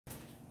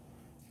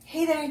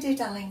Hey there, dear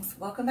darlings.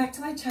 Welcome back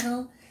to my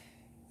channel.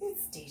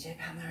 It's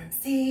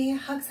Djpamelamc.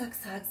 Hugs,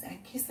 hugs, hugs,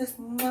 and kisses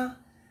mwah,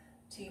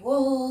 to you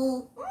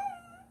all.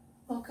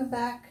 Welcome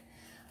back.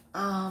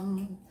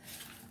 I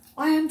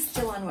am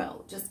still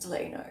unwell, just to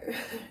let you know.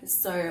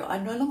 So I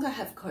no longer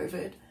have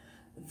COVID,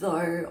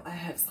 though I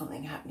have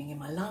something happening in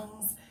my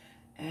lungs.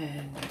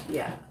 And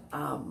yeah,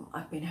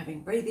 I've been having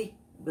breathing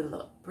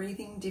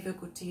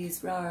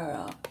difficulties.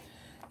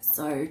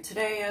 So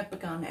today I've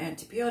begun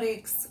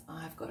antibiotics.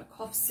 I've got a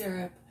cough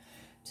syrup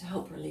to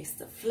help release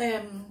the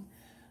phlegm.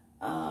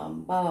 I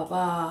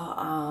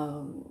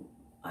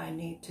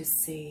need to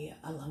see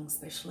a lung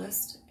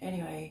specialist.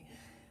 Anyway,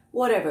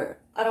 whatever.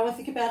 I don't want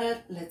to think about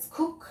it. Let's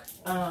cook.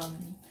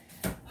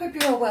 Hope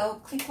you're all well.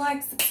 Click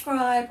like,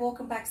 subscribe.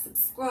 Welcome back,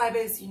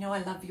 subscribers. You know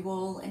I love you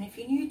all. And if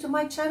you're new to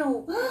my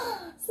channel,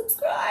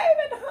 subscribe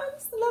and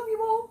hugs. I love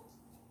you all.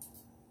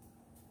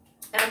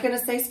 And I'm going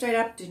to say straight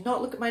up, do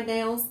not look at my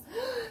nails.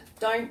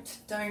 Don't,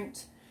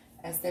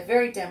 as they're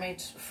very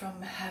damaged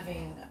from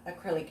having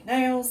acrylic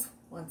nails,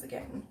 once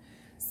again.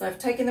 So I've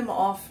taken them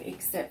off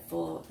except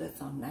for the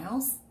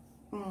thumbnails.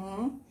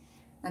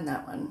 And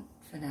that one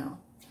for now.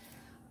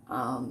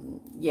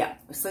 Yeah,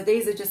 so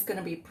these are just going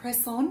to be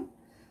press on.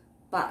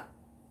 But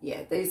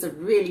yeah, these are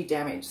really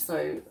damaged.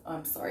 So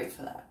I'm sorry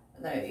for that.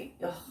 I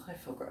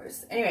feel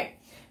gross. Anyway,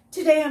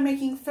 today I'm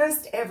making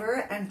first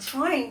ever and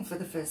trying for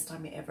the first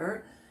time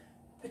ever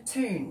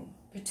Poutine.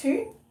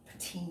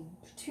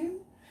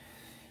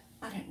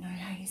 I don't know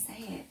how you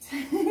say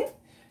it.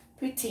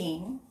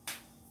 Poutine,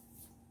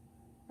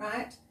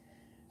 right?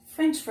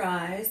 French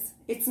fries.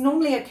 It's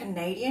normally a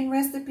Canadian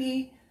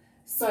recipe,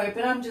 so,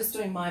 but I'm just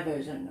doing my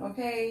version,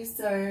 okay?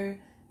 So,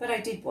 but I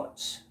did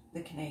watch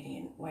the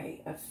Canadian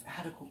way of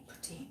how to cook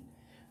poutine,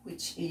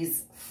 which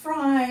is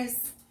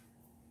fries,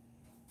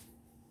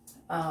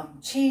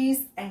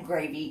 cheese and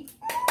gravy.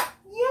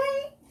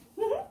 Yay!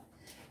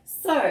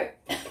 So,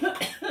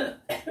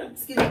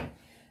 excuse me.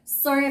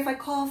 Sorry if I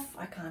cough.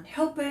 I can't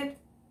help it.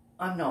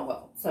 I'm not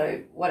well,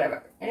 so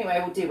whatever. Anyway,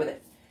 we'll deal with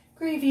it.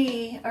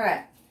 Gravy. All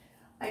right.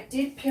 I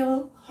did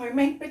peel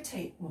homemade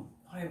potato.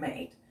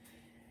 Homemade.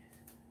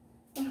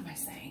 What am I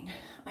saying?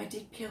 I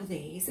did peel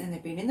these, and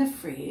they've been in the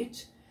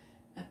fridge.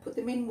 I put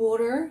them in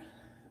water.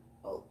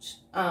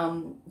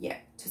 Yeah,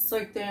 to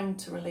soak them,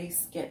 to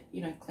release,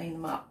 clean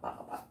them up. Blah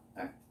blah blah.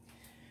 All right.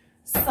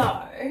 So,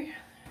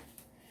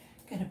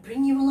 gonna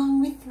bring you along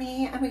with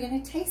me, and we're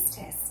gonna taste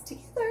test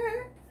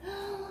together.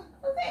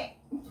 Okay.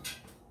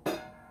 All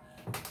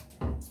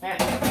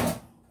right.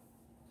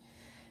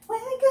 We're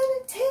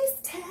gonna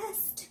taste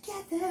test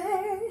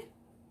together.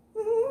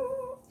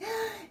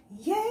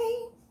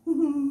 Yay.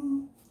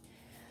 All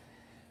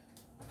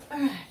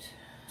right.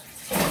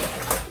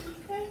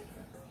 Okay.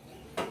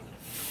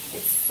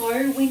 It's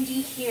so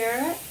windy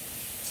here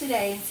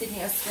today in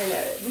Sydney,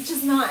 Australia, which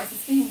is nice.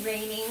 It's been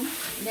raining.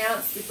 Now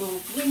it's super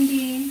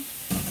windy.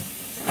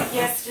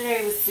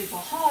 Yesterday was super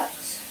hot.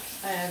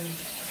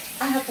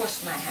 I have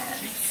washed my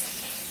hands.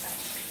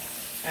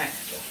 All right.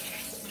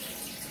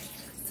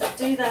 So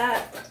do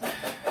that.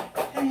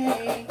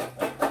 Okay.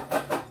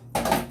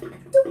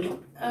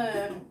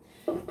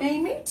 They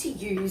meant to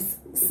use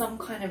some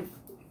kind of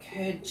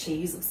curd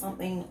cheese or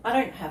something. I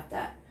don't have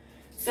that.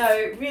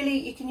 So really,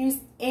 you can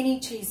use any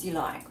cheese you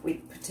like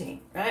with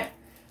poutine, right?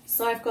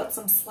 So I've got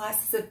some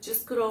slices of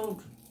just good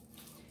old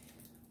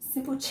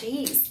simple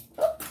cheese.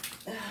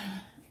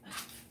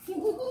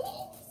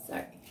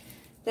 Sorry.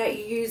 That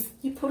you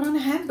put on a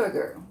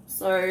hamburger.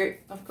 So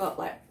I've got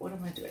like, what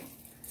am I doing?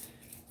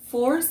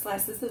 4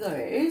 slices of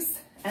those.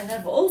 And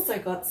I've also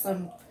got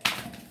some,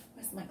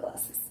 where's my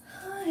glasses?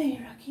 Hi,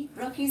 Rocky.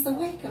 Rocky's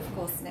awake, of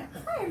course, now.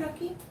 Hi,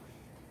 Rocky.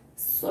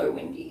 So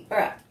windy. All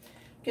right.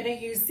 I'm going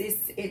to use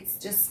this. It's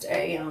just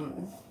a,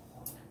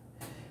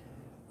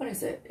 what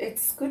is it?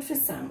 It's good for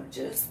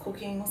sandwiches,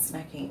 cooking or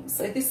snacking.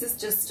 So this is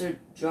just a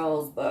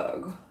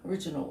Jarlsberg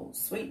original,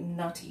 sweet and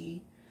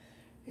nutty.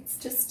 It's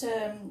just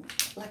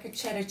like a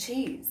cheddar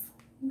cheese.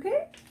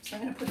 Okay, so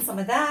I'm going to put some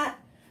of that.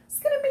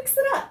 Just going to mix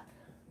it up.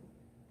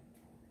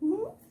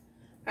 All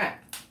right,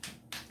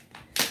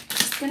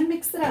 just going to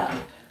mix it up.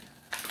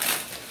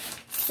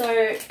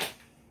 So,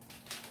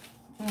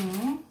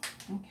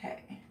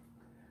 okay.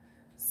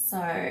 So,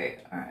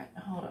 all right,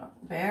 hold on.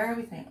 Bear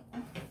with me.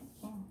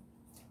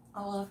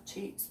 I love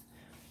cheese.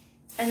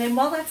 And then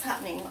while that's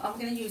happening, I'm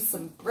going to use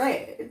some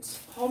bread,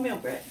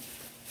 wholemeal bread,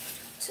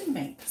 to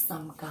make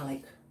some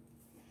garlic.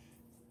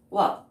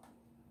 Well,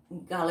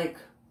 garlic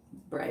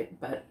bread,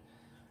 but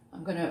I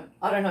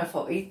don't know if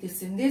I'll eat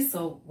this in this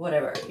or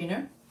whatever, you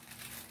know.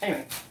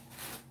 Anyway,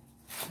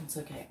 it's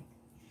okay.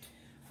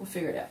 We'll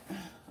figure it out.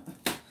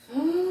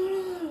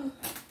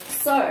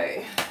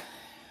 So,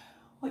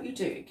 what you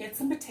do, get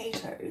some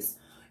potatoes.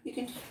 You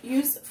can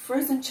use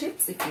frozen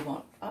chips if you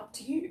want, up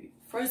to you.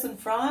 Frozen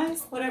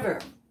fries, whatever.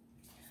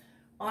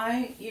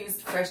 I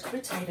used fresh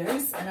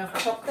potatoes and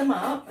I've chopped them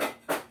up.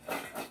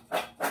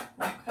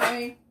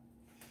 Okay.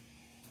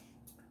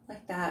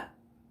 Like that.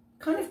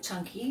 Kind of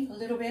chunky, a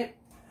little bit.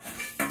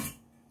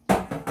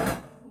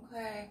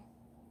 Okay.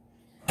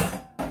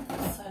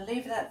 So I'll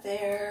leave that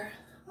there.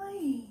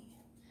 Hi.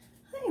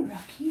 Hi,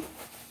 Rocky.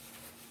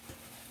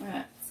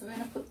 Alright, so we're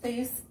going to put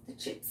the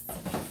chips, the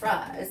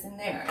fries in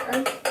there.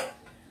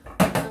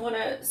 I want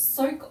to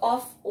soak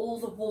off all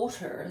the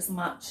water as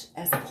much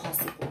as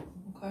possible.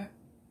 Okay.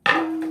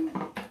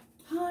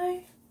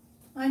 Hi.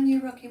 I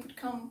knew Rocky would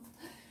come.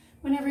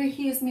 Whenever he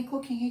hears me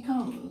cooking, he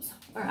comes.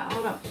 Alright,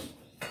 hold on.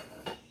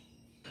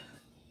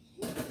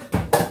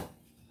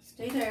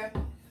 Stay there.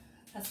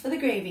 That's for the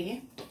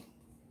gravy.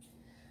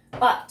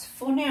 But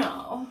for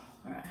now,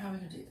 alright, how are we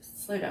going to do this?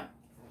 Slow down.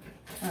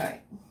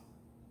 Alright.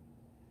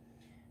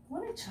 I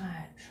want to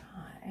try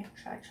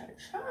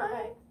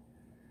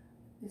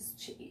this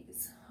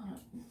cheese.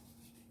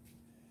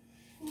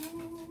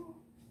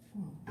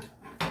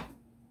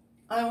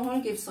 I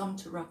want to give some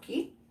to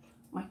Rocky,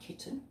 my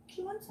kitten.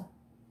 She wants some.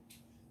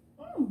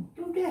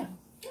 Go down.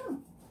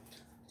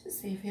 To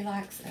see if he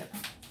likes it.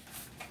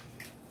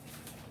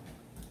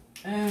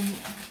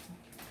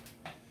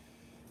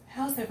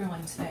 How's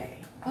everyone today?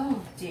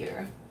 Oh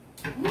dear.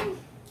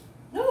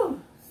 No,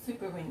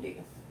 super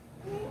windy.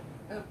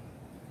 Oh.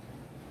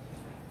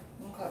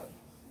 Okay.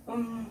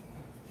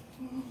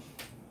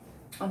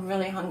 I'm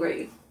really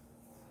hungry.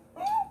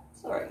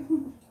 Sorry.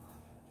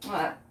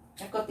 Alright,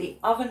 I've got the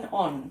oven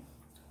on.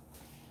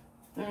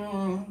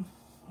 Hold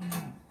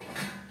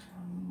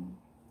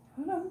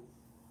on.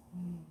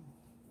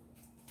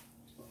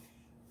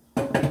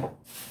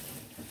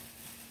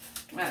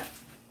 Right.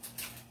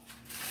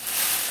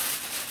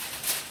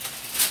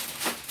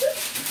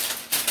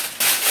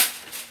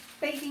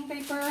 Baking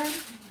paper. Alright.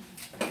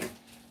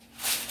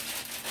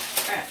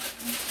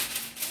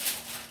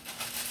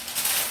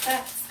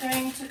 That's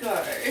going to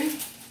go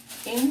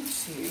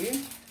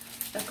into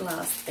a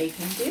glass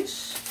baking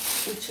dish,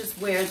 which is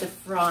where the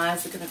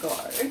fries are going to go.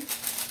 I'm going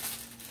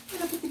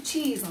to put the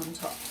cheese on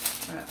top.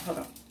 Alright, hold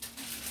on.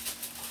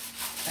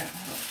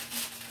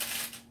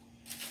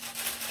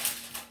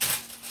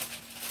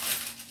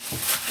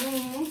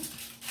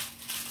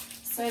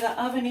 So the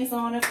oven is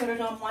on. I put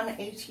it on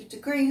 180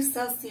 degrees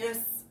Celsius.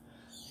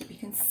 You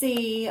can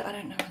see, I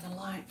don't know where the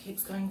light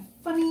keeps going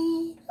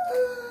funny.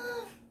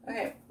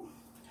 Okay.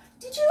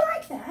 Did you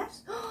like that?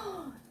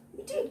 Oh,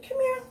 you did. Come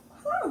here.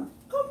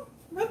 Come,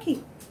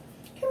 Rocky.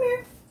 Come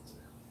here.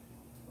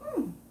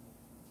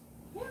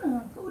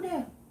 Yeah, go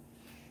down.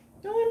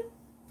 Down.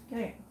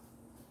 Okay.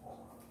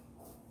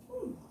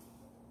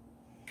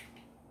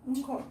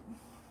 Okay.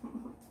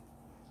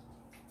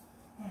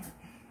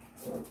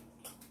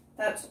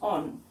 That's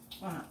on.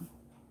 Right.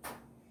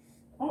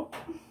 Oh.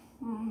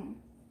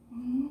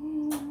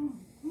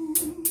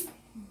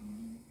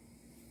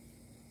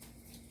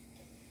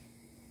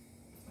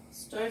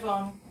 Stove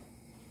on.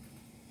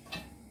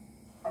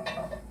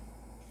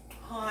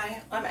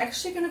 Hi, I'm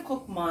actually going to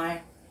cook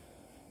I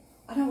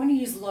don't want to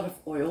use a lot of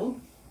oil,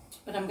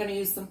 but I'm going to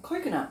use some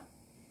coconut,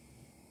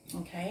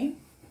 okay,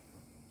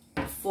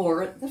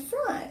 for the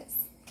fries.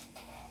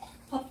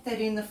 Pop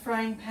that in the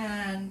frying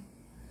pan.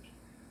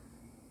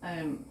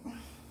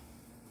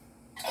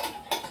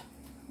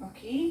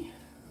 Rocky,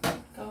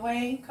 go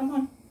away, come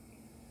on.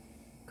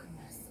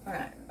 Goodness, all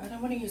right, I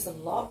don't want to use a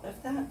lot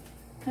of that.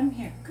 Come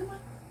here, come on.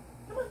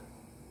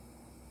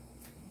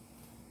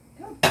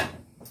 Come.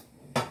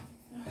 Oh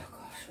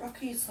gosh,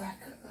 Rocky's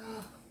like,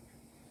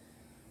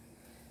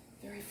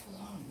 very full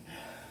on.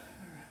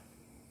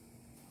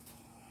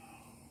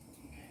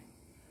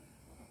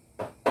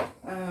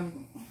 Okay.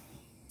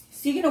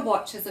 So you're gonna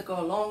watch as I go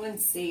along and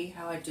see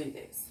how I do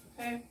this,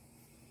 okay?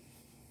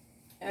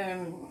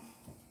 I'm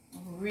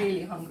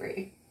really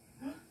hungry.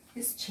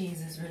 This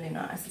cheese is really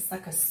nice. It's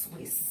like a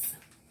Swiss.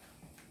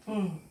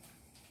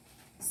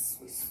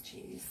 Swiss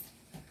cheese.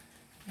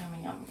 Yum,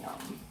 yum,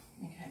 yum.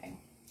 Okay.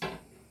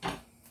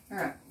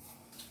 Alright.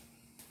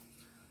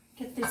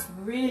 Get this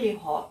really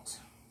hot.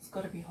 It's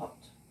got to be hot.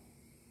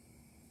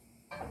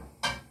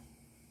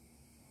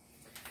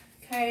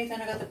 Okay,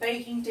 then I got the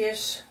baking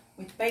dish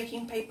with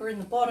baking paper in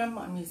the bottom.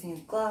 I'm using a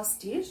glass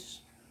dish.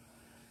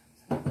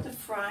 So I put the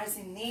fries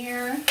in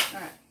there.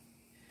 Alright.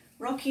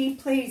 Rocky,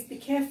 please be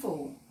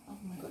careful. Oh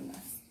my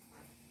goodness.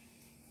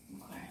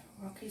 Okay,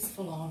 Rocky's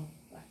full on.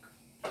 Like,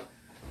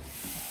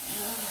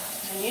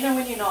 and you know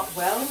when you're not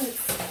well,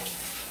 it's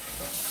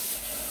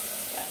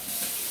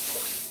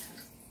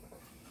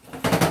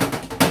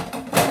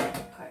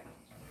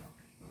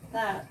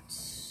that.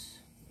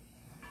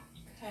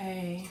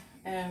 Okay,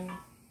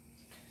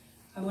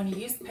 I want to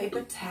use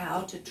paper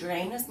towel to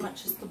drain as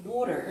much of the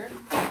water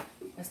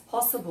as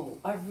possible.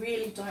 I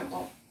really don't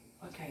want,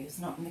 okay, it's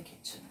not in the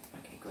kitchen.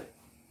 Okay, good.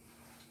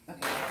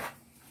 Okay,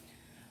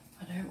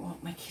 I don't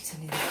want my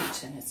kitten in the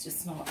kitchen. It's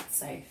just not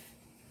safe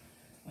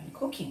when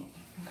cooking.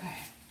 Okay,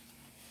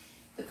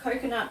 the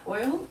coconut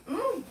oil,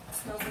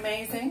 smells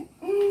amazing.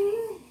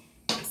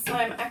 So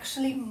I'm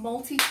actually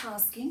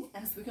multitasking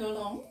as we go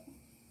along.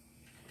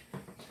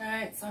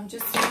 Alright, so I'm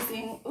just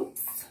using,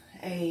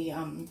 a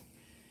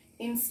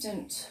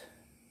instant,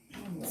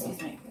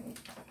 excuse me,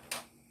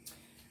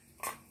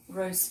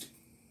 roast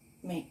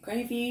meat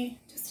gravy,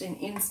 just an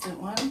instant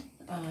one,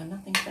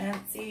 nothing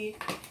fancy.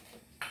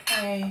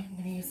 Okay, I'm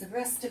going to use the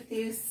rest of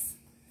this.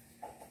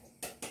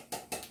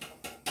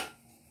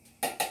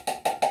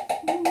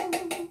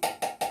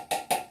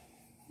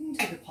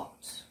 Into the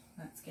pot.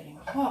 That's getting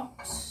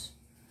hot.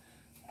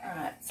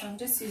 Alright, so I'm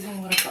just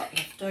using what I've got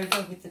left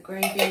over with the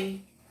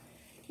gravy.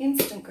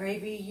 Instant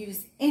gravy,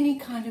 use any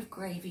kind of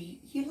gravy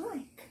you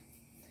like.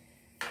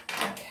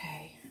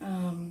 Okay,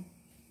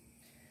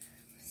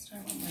 just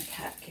don't want my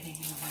cat getting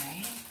in the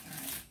way.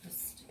 Alright,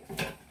 just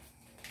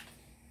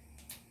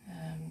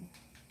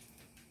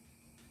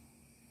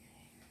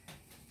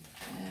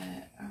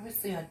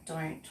obviously I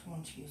don't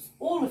want to use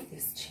all of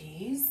this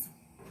cheese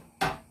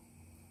for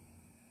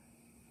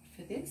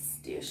this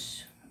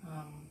dish.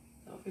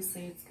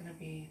 Obviously it's going to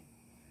be,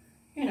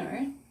 you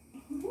know,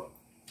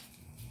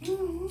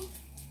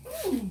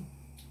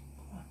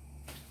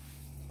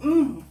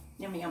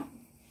 yum yum.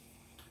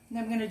 And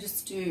I'm going to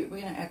just do,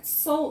 we're going to add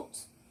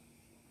salt,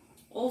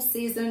 all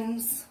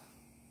seasons,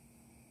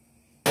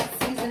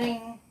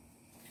 seasoning.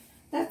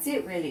 That's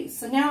it really.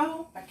 So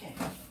now, okay,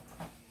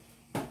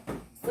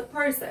 it's the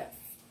process.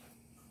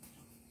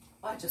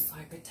 I just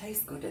hope it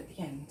tastes good at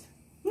the end.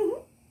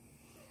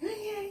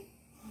 Okay.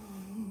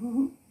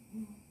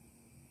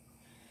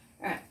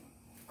 Alright,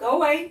 go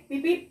away.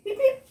 Beep, beep, beep,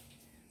 beep.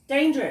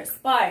 Dangerous.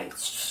 Bye.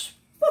 Shh.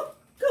 Go.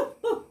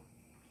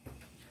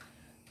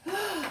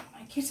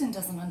 My kitten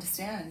doesn't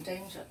understand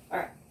danger.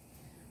 Alright,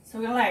 so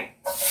we're like,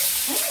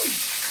 stay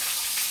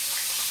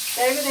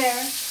over there.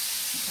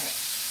 Okay.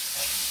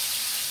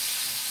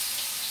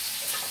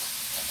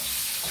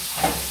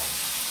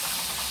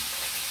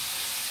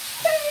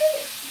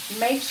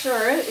 Make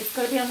sure it's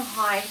got to be on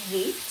high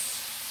heat.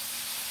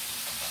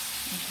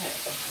 Okay.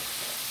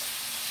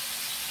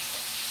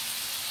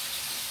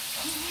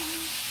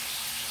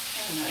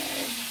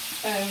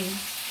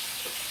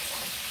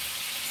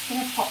 Just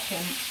going to pop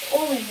them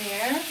all in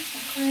there.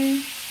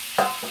 Okay.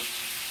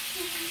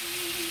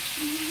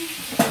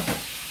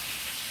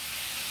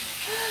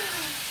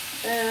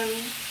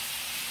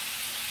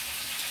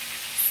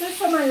 So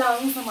for my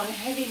lungs, I'm on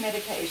heavy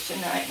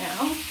medication right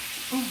now.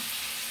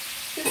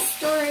 The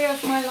story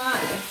of my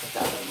life,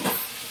 darling.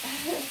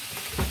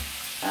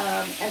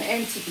 And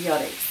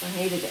antibiotics. I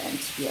needed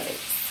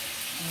antibiotics.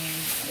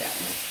 Yeah.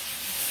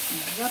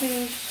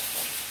 Rubbish.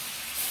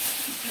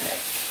 Okay.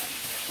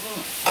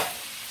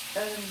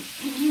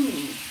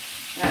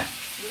 Right.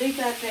 Leave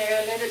that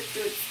there. Let it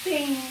do its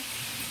thing.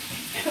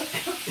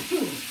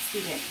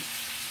 Excuse me.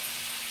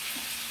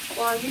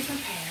 While you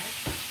prepare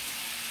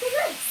the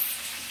rest.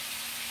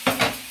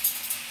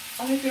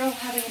 I hope you're all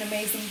having an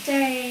amazing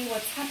day.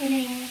 What's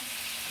happening?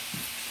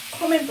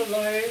 Comment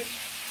below.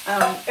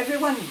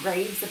 Everyone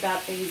raves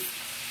about these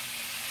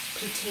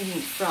poutine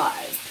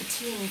fries,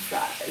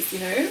 you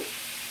know,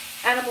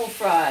 animal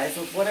fries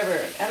or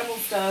whatever, animal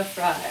style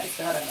fries,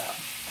 I don't know.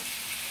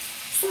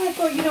 So I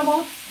thought, you know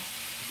what,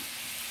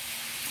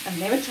 I've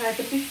never tried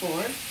them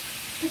before,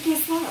 but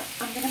guess what,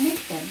 I'm going to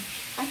make them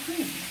at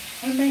home,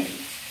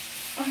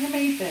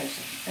 homemade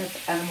version of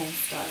animal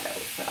style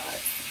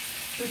fries,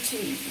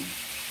 poutine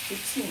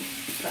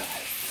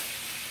fries,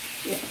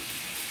 yeah,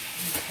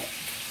 okay.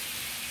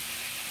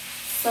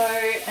 So,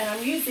 and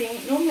I'm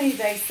using, normally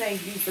they say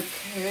use a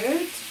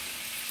curd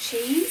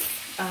cheese.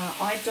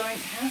 I don't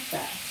have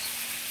that.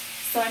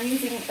 So I'm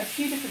using a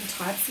few different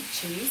types of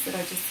cheese that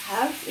I just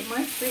have in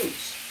my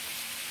fridge.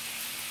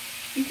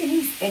 You can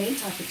use any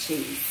type of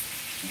cheese.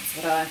 That's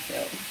what I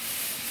feel.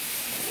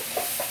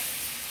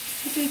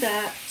 So do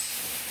that.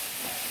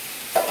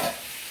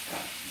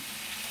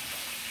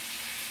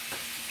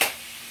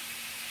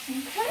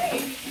 Okay.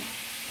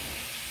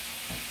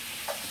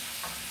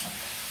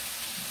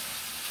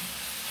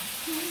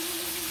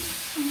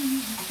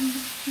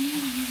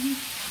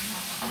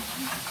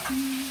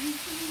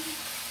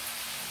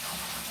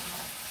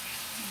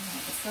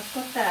 So I've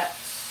got that.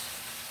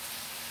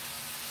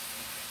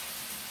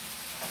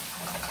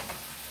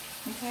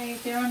 Okay,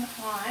 they're on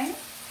high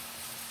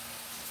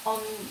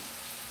on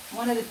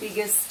one of the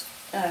biggest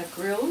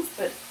grills,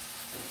 but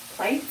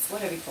plates,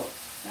 whatever you call it,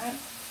 right?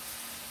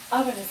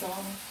 Oven is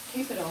on,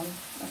 keep it on,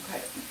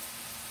 okay.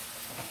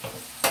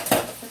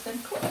 Let them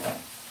cook.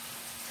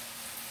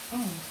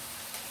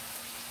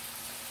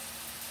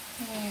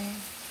 Okay,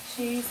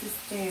 cheese is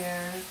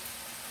there.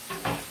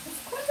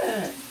 It's quite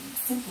a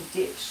simple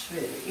dish,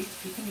 really,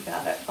 if you think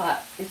about it,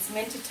 but it's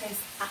meant to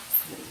taste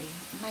absolutely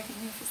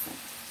magnificent.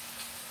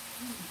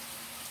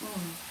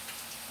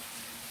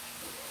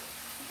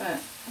 But,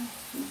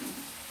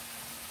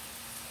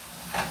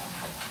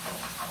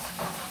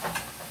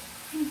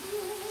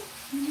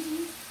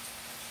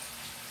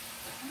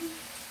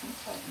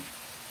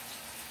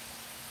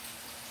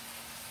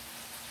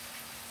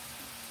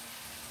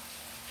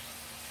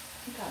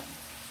 okay.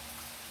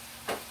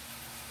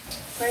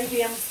 Gravy,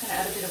 I'm just going to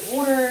add a bit of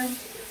water.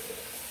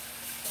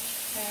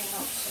 Okay,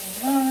 not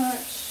too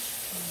much.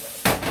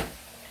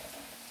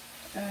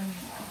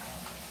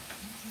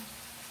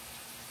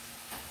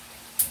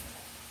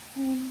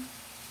 I'm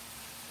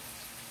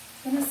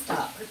going to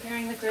start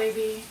preparing the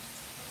gravy.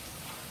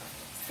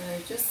 So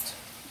just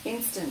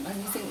instant.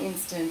 I'm using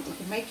instant. You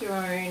can make your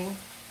own,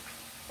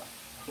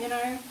 you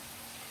know,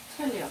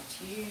 totally up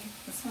to you.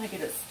 Just want to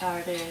get it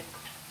started.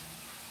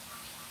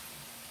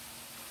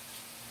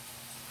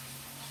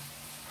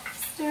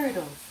 Stir it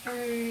all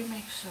through,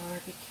 make sure,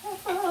 be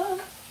careful.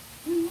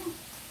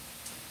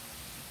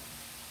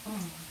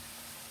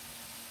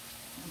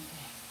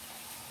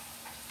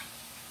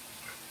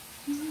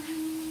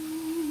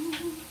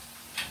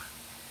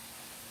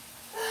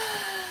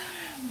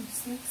 I'm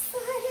so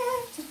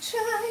excited to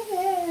try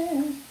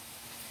it.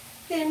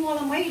 Then while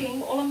I'm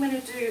waiting, all I'm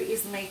going to do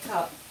is make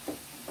up,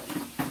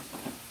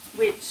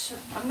 which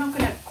I'm not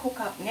going to cook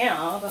up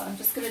now, but I'm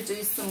just going to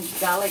do some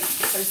garlic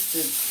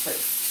toasted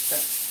toast.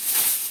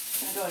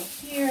 So I'm going to go in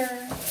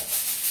here.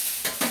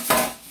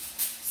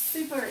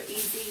 Super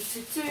easy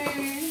to do.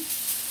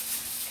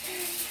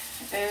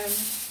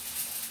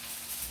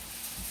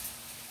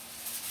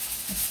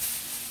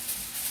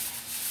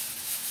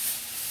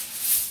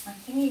 I'm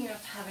thinking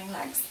of having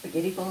like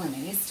spaghetti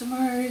bolognese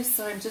tomorrow,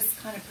 so I'm just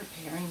kind of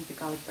preparing the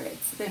garlic bread.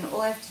 So then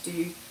all I have to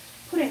do,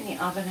 put it in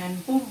the oven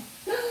and boom,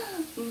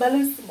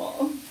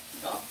 bellissimo.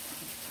 Oh.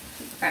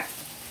 Okay,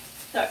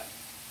 so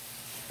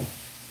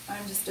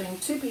I'm just doing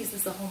 2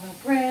 pieces of wholemeal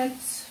bread.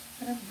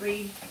 I'm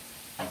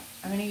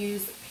going to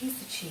use a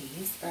piece of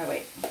cheese. Oh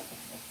wait,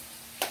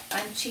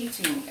 I'm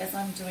cheating as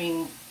I'm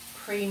doing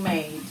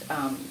pre-made,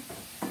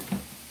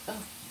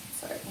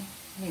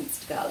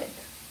 minced garlic.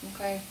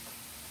 Okay.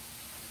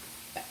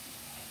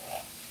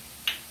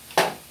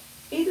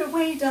 Either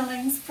way,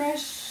 darlings,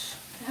 fresh,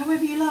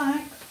 however you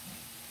like.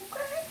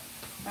 Okay.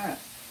 Alright.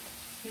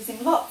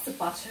 Using lots of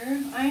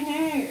butter. I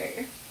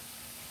know.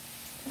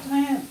 But I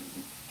am.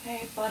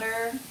 Okay,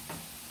 butter.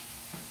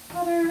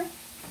 Butter.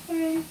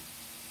 Okay.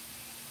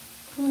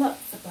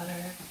 Lots of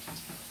butter.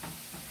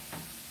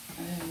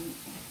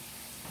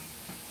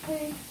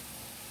 Okay.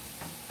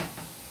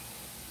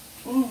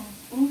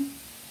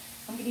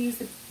 I'm going to use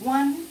the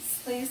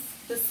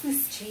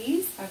Swiss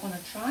cheese I want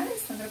to try,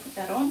 so I'm going to put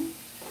that on.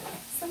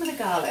 Some of the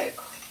garlic.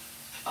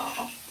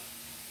 Oh.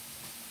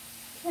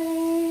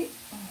 Okay.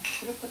 I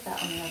should have put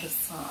that on the other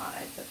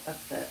side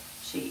of the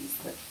cheese,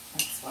 but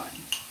that's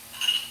fine.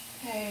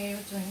 Okay,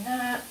 we're doing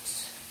that.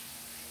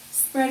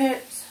 Spread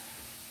it.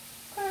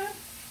 Okay.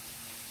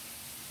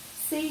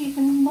 See, you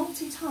can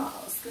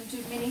multitask and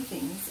do many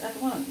things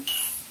at once.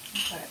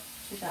 Okay,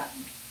 do that.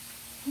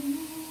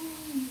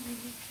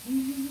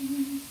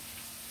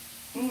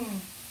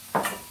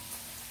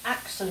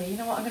 Actually, you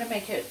know what? I'm going to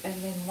make it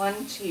and then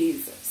one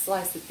cheese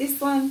slice with this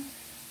one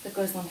that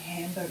goes on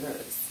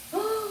hamburgers.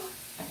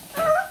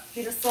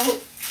 Bit of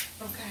salt.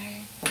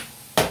 Okay.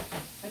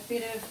 A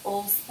bit of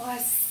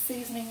allspice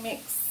seasoning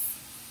mix.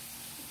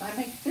 I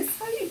make this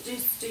how you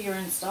just do your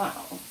own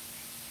style.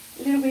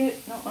 A little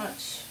bit, not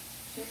much.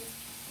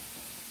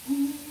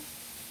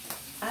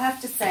 I have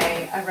to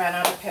say I ran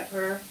out of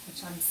pepper,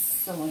 which I'm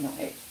so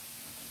annoyed.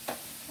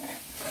 Okay.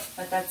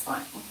 But that's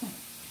fine.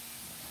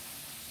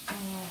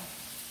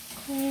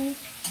 Okay.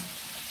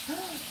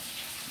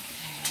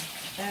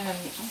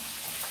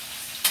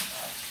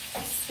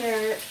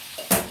 Stir.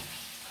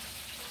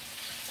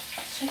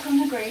 Check on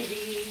the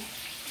gravy.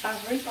 I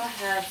hope I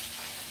have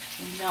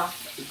enough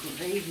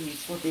gravy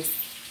for this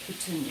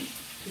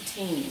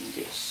poutine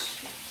dish.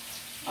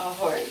 I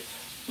hope.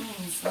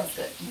 Smells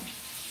good.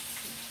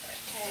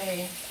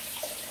 Okay.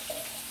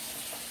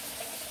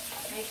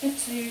 Make it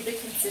to the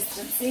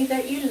consistency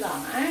that you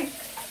like.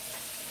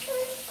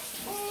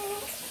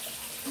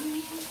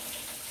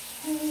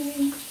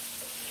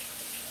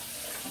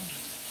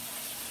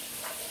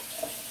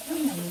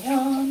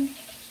 Yum.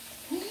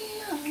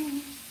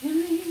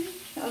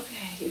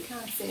 Okay, you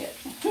can't see it.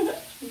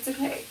 It's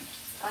okay.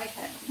 I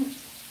can.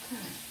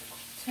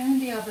 Turn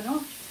the oven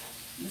off,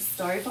 the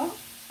stove off,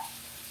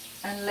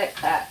 and let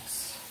that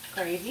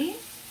gravy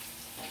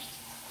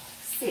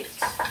sit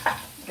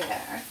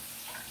there.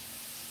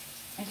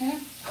 Okay?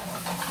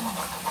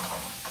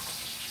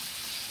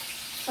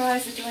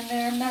 Fries are doing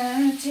their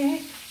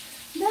magic.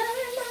 Their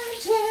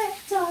magic,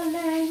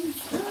 darling.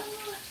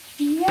 Oh,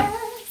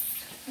 yes.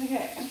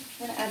 Okay, I'm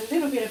going to add a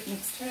little bit of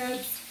mixed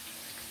herbs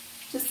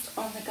just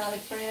on the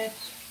garlic bread.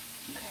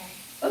 Okay.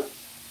 Oh,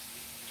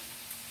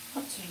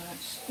 not too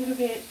much. A little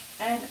bit.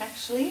 And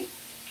actually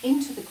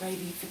into the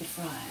gravy for the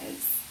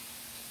fries.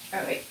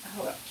 Oh, wait.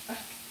 Hold up.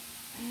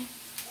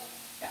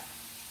 Yeah,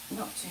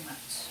 not too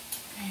much.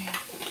 Okay.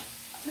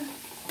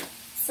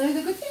 So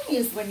the good thing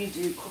is when you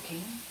do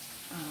cooking,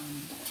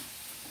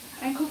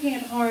 and cooking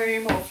at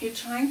home, or if you're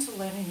trying to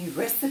learn a new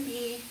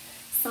recipe,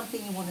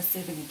 something you want to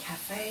serve in a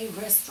cafe,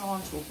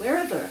 restaurant, or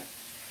wherever,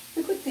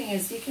 the good thing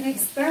is you can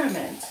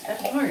experiment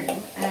at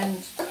home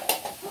and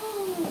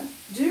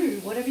do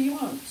whatever you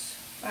want.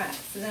 Alright,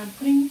 so then I'm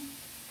putting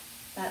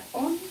that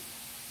on.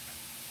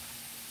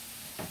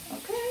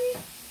 Okay.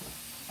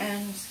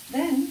 And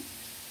then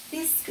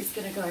this is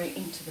going to go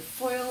into the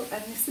foil,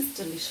 and this is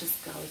delicious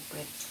garlic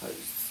bread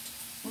toast.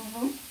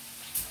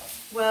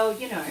 Well,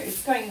 you know,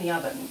 it's going in the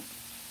oven.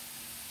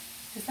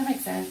 Does that make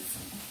sense?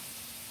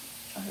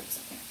 I hope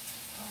so.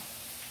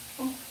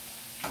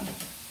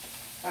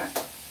 Alright.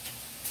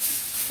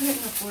 put it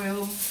in the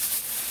foil.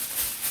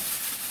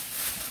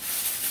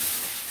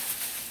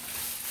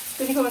 It's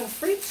going to go in the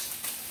fridge,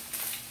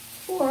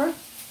 or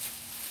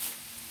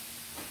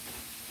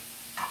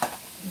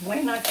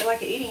when I feel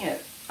like eating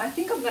it. I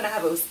think I'm going to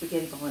have it with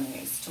spaghetti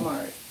bolognese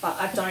tomorrow,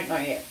 but I don't know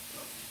yet.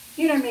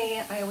 You know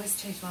me, I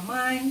always change my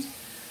mind,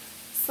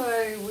 so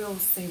we'll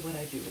see what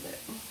I do with it.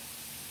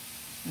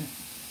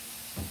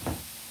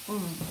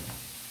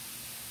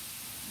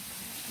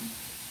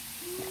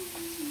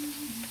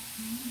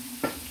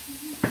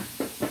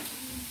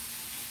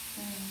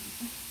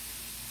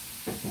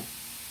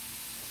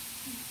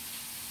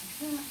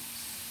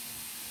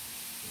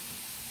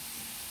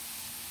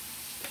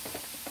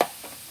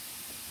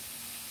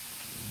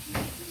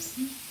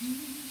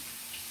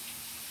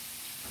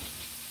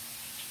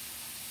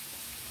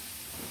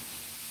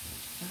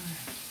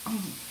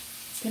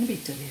 It's going to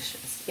be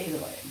delicious either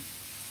way.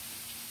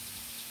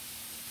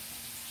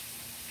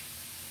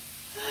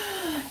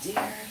 Oh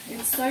dear,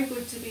 it's so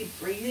good to be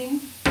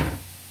breathing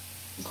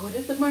good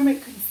at the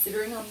moment,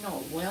 considering I'm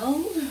not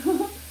well.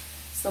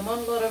 So I'm on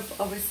a lot of,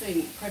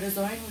 obviously,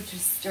 prednisone, which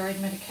is steroid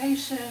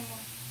medication,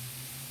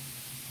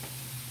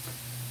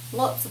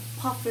 lots of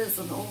puffers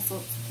and all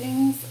sorts of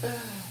things.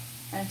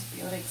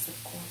 Antibiotics,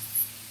 of course.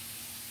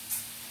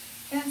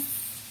 Yes.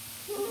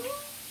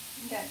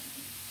 Okay.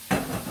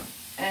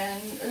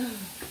 And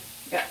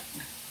yeah,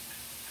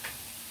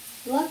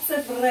 lots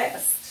of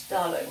rest,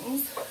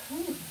 darlings,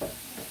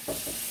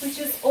 which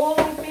is all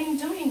I've been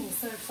doing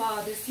so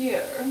far this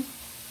year.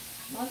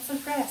 Lots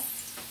of rest.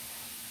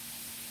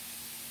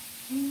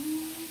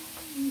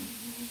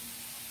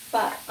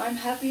 But I'm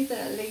happy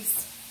that at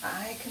least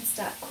I can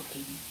start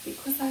cooking,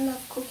 because I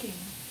love cooking.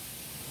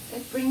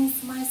 It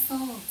brings my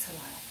soul to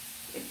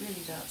life. It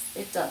really does.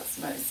 It does.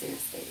 No,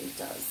 seriously, it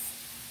does.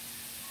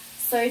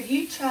 So if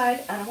you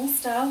tried animal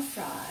style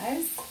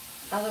fries,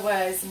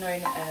 otherwise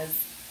known as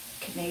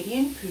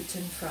Canadian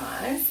poutine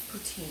fries,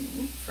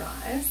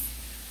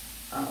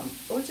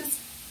 or just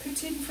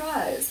poutine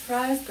fries,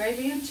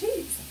 gravy and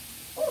cheese.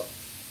 Ooh.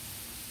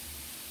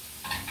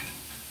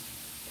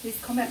 Please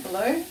comment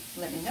below,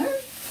 let me know.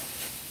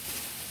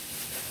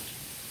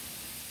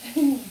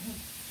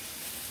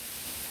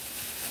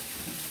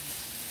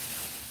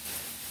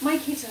 My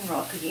kitten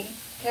Rocky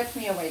kept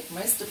me awake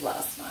most of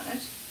last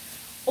night.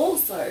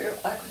 Also,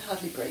 I could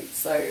hardly breathe,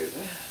 so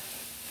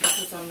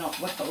because I'm not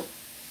well,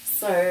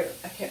 so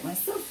I kept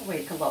myself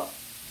awake a lot.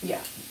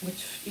 Yeah,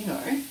 which, you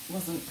know,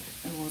 wasn't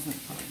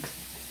fun.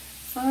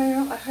 So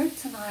I hope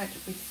tonight,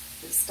 with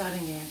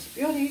starting the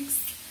antibiotics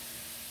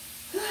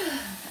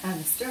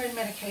and the steroid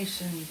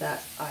medication,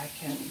 that I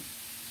can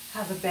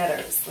have a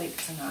better sleep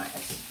tonight.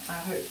 I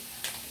hope.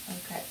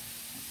 Okay,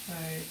 so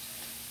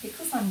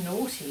because I'm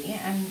naughty,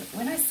 and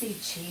when I see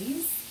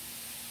cheese,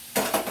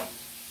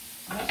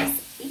 I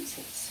just eat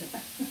it.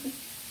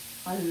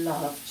 I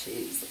love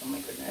cheese. Oh my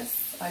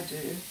goodness, I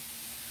do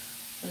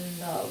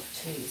love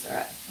cheese. All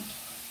right.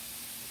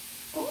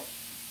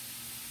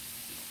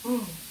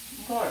 Oh.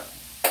 Got it.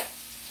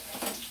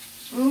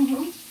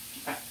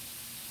 Right.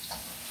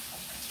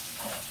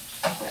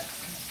 Okay.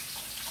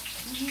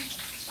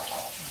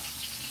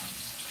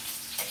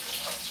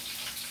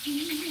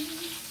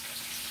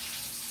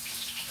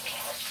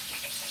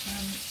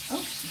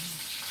 Oh.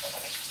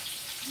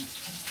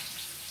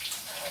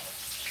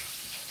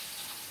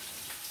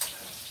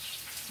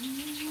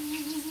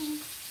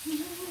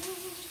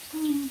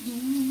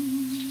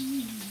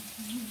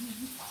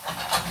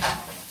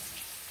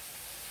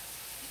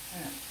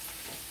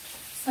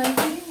 So I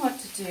think what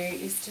to do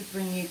is to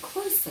bring you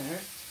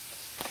closer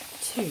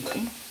to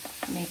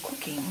me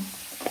cooking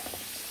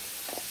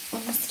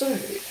on the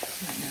stove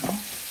right now.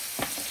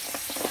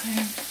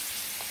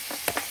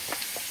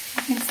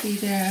 You can see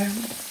there.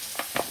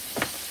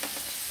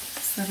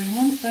 So we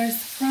want those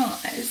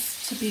fries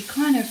to be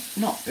kind of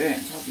not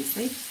burnt,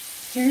 obviously.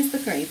 Here's the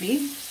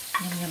gravy.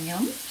 Yum, yum,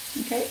 yum.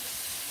 Okay.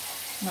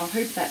 And I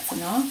hope that's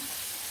enough.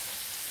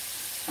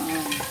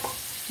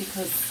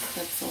 Because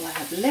that's all I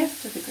have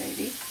left of the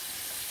gravy.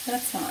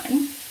 That's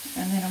fine.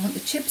 And then I want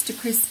the chips to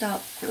crisp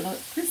up a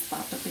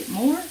bit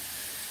more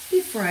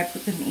before I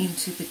put them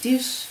into the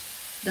dish.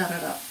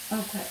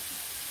 Okay.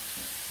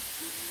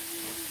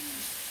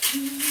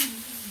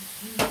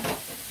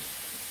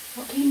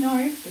 Okay, no,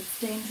 it's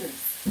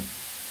dangerous.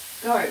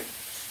 Go.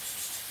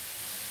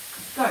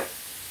 Go.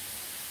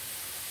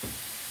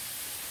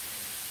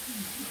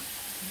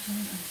 I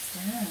don't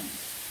understand.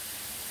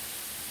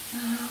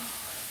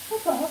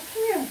 Papa, come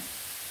here.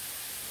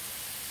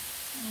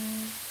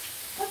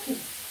 Okay.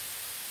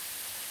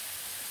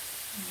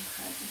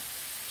 Okay.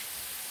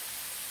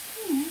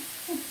 Come here.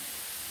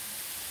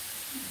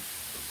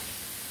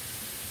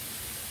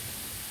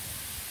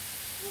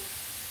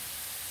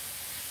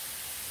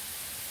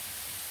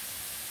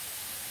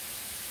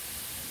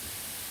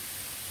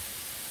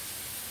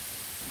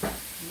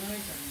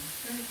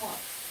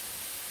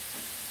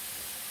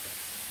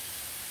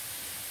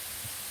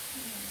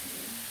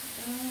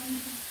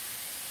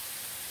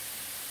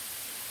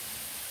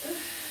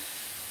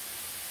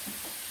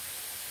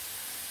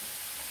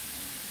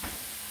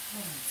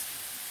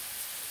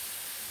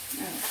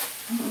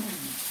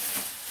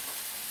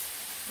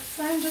 So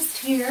I'm just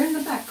here in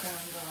the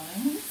background,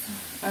 darlings.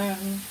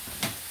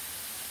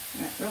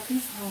 Right,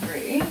 Rocky's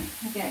hungry.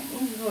 Again,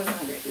 he's always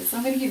hungry. So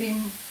I'm going to give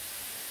him...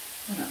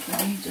 Hold on,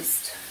 let me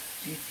just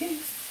do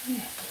this.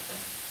 Yeah.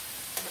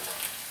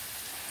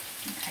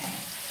 Okay.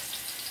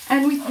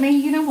 And with me,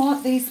 you know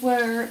what? These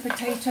were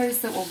potatoes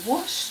that were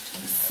washed,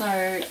 so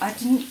I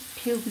didn't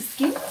peel the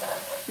skin.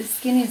 The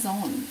skin is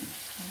on.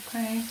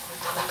 Okay.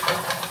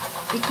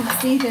 You can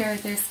see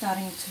they're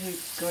starting to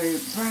go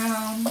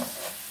brown.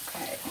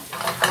 Okay.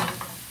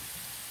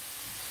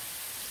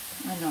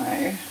 I know,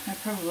 I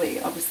probably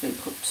obviously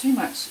put too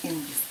much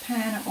in this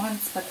pan at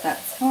once, but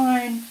that's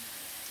fine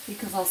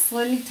because I'll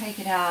slowly take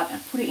it out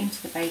and put it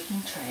into the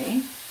baking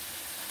tray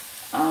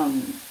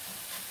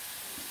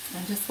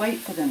and just wait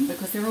for them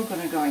because they're all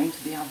going to go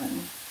into the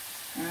oven.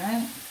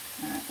 Alright,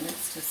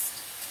 let's just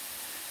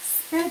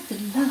spread the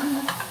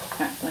love.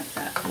 Right, like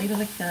that, leave it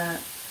like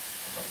that.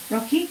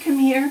 Rocky, come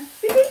here.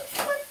 Baby,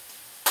 come on.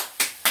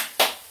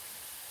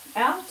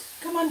 Out.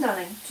 Come on,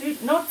 darling.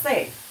 Not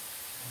safe.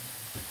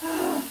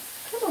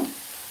 Come on.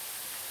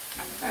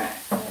 Alright,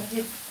 I'm going to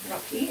give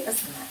Rocky a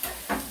snack.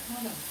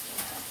 Hold on.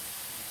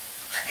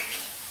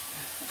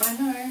 I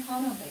know.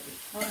 Hold on, baby.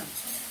 Hold on.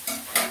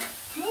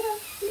 Hold on.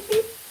 Beep,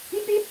 beep.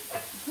 Beep, beep.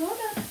 Hold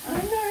on. I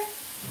know.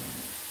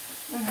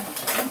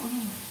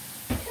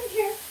 Come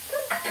here.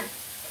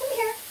 Come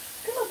here.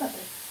 Come on,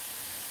 puppy.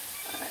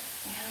 Alright,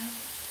 yeah.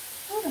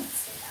 Hold on,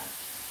 sweetheart.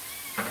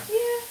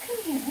 Yeah, come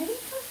here, ready?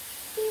 Come.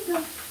 Here you go.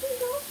 Here you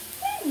go.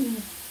 Hey.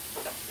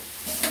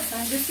 So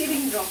I'm just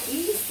giving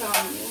Rocky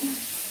some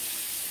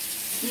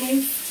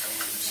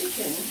minced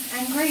chicken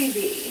and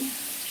gravy.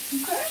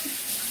 Okay?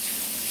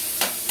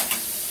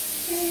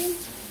 Okay.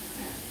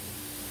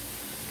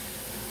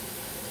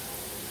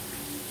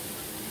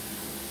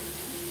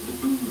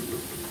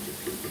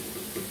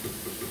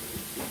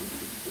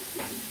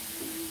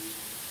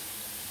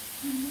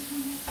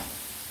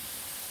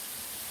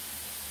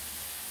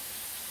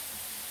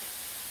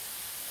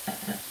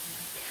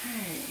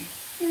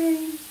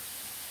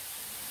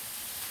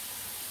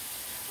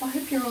 I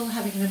hope you're all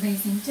having an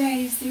amazing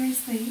day,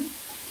 seriously.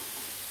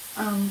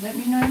 Let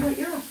me know what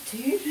you're up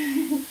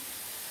to.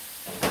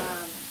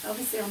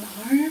 Obviously I'm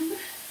home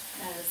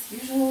as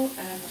usual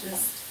and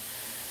just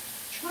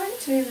trying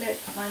to let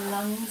my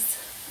lungs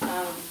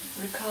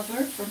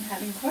recover from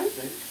having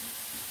COVID.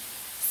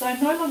 So I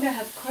no longer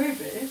have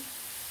COVID.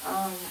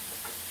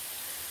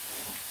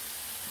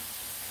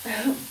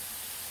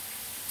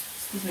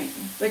 Excuse me.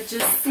 But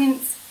just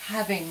since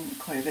having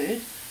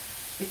COVID,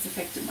 it's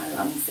affected my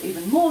lungs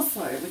even more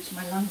so, which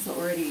my lungs are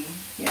already,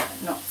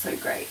 not so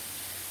great.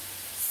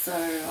 So,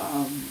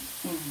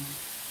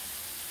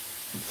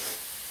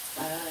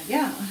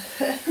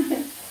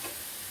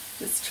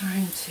 just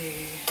trying to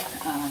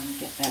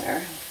get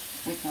better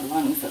with my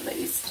lungs at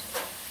least.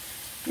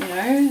 You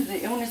know,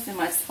 the illness in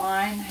my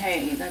spine,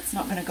 hey, that's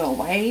not going to go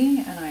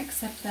away, and I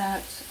accept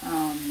that,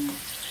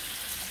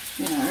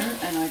 you know,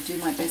 and I do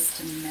my best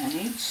to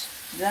manage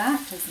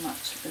that as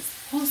much as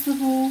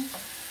possible.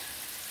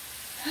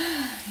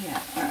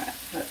 Yeah, alright,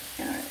 but,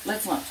 you know,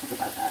 let's not talk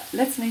about that.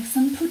 Let's make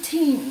some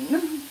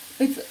poutine.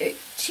 It's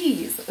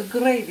cheese,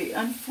 gravy,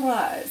 and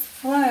fries.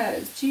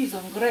 Fries, cheese,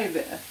 and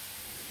gravy.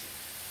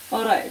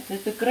 Alright,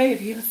 the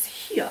gravy is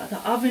here. The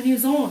oven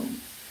is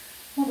on.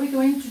 What we're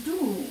going to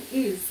do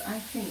is, I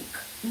think,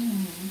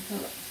 I'm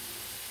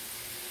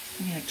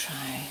going to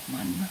try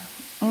one.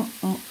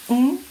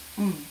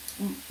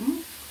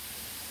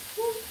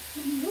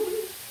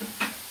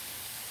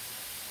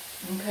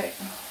 Okay.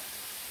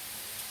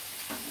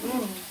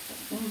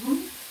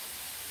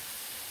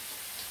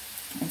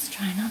 Let's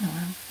try another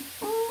one.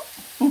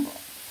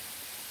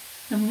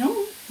 Yum yum.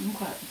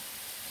 Okay.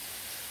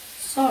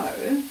 So,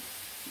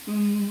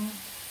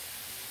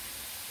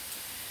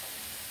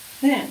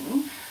 then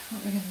what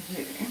we're going to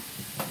do?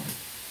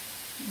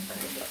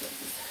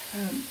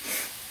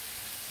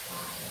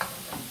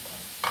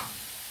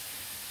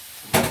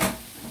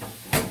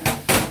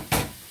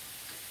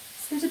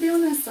 So to be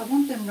honest, I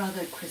want them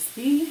rather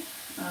crispy.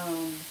 So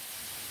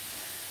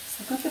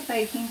I've got the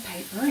baking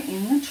paper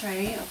in the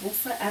tray. I've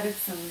also added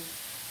some,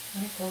 what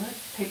do you call it,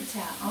 paper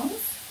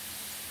towels.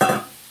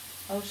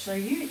 I'll show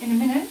you in a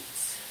minute.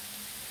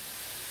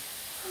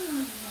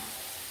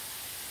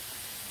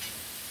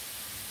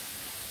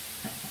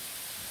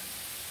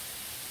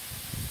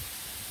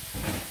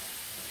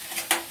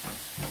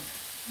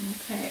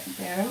 Okay,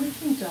 bear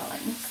with me,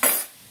 darlings.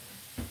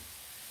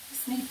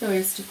 Just need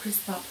those to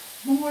crisp up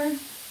more.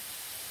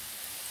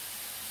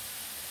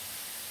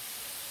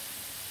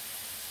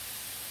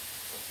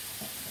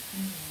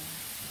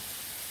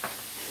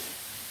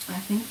 I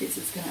think this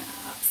is going to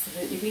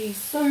absolutely be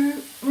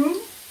so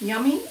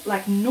yummy,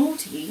 like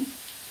naughty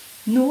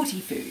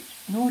food.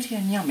 Naughty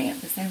and yummy at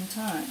the same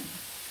time.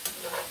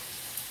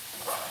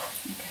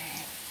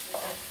 Okay.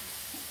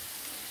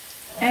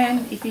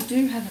 And if you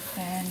do have a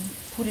fan,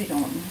 put it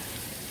on.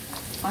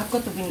 I've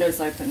got the windows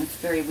open, it's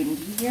very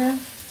windy here.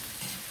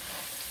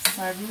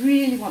 So I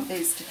really want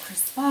these to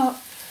crisp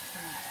up.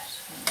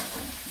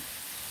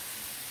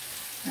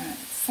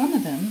 some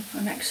of them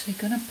I'm actually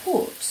going to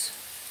put.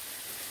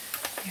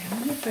 Yeah, I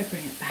wonder if I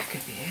bring it back a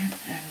bit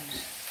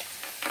and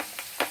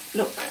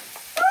look.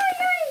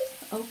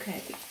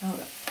 Okay, hold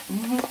on.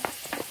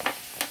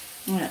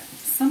 Yeah,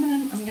 some of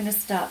them I'm going to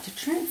start to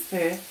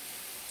transfer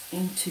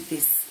into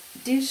this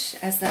dish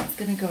as that's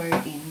going to go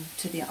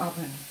into the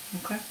oven.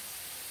 Okay,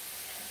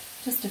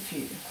 just a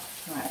few,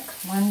 like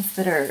ones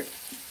that are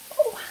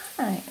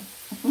hi.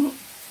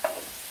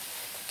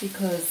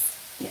 Because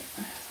yeah,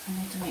 I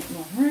need to make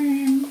more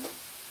room.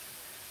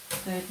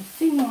 So the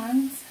thin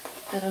ones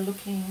that are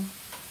looking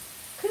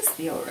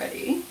crispy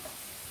already.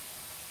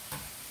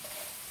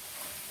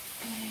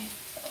 Okay.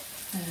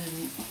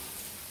 Okay.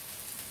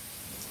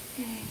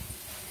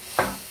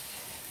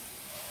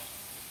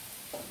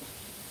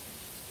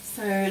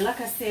 So like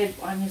I said,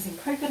 I'm using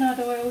coconut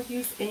oil.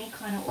 Use any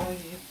kind of oil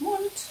you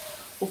want,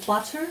 or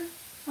butter,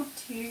 up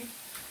to you.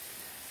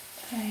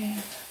 Okay.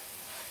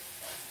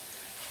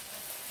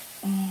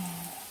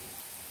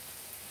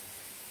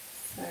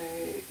 So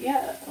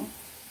yeah,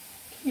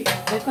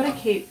 they've got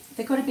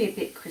to be a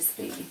bit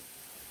crispy.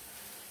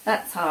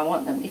 That's how I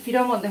want them. If you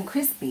don't want them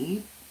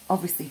crispy,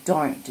 obviously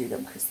don't do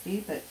them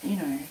crispy, but you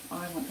know,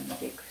 I want them a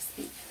bit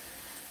crispy.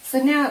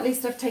 So now at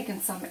least I've taken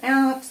some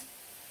out,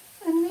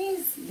 and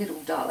these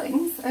little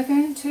darlings are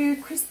going to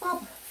crisp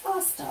up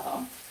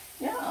faster.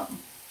 Yeah.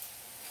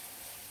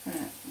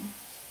 Right.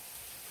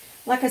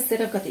 Like I said,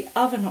 I've got the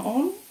oven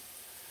on.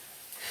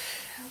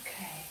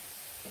 Okay.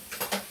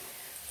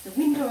 The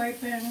window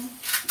open.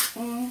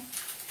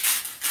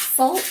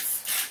 Salt.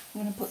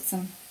 I'm going to put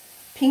some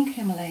pink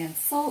Himalayan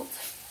salt.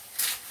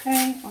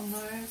 Okay, on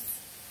those.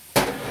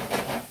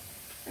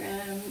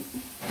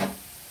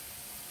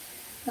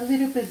 A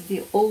little bit of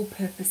the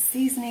all-purpose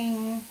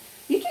seasoning.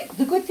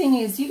 The good thing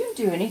is you can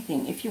do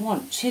anything. If you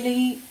want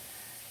chili,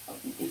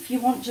 if you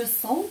want just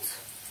salt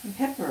and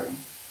pepper,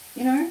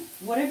 you know,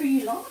 whatever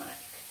you like.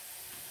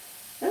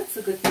 That's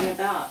the good thing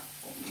about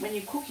when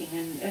you're cooking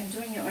and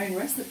doing your own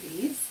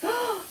recipes.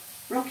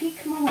 Rocky,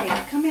 come away.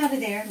 Come out of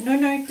there. No,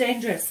 no,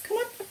 dangerous. Come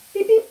on.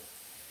 Beep, beep.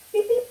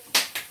 Beep, beep.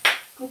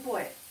 Good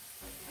boy.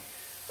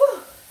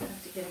 Whew. I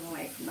have to get him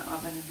away from the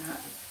oven and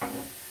that. I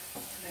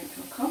don't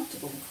feel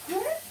comfortable.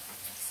 Huh?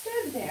 Stay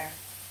over there.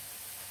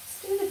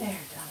 Stay over there,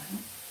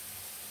 darling.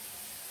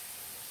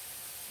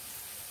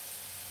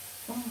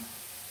 Oh.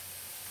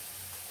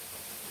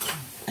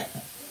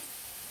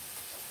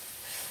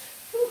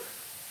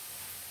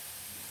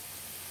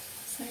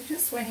 So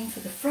just waiting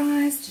for the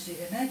fries to do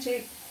their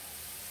magic.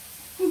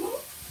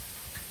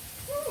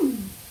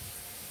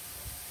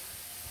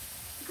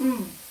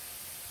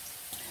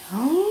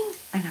 Oh,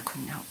 and I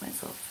couldn't help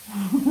myself.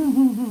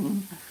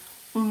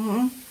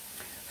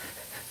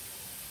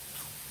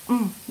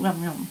 Yum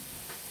yum.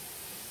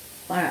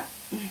 Alright.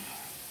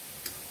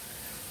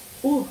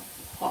 Oh,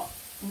 hot.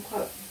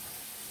 Okay.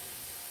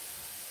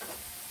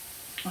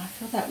 I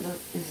feel that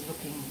is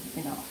looking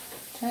enough.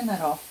 Turn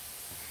that off.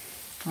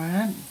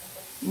 Alright.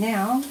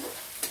 Now,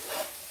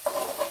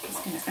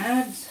 just going to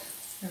add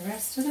the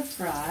rest of the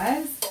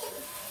fries.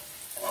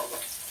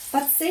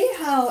 But see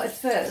how at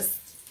first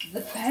the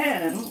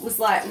pan was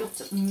like,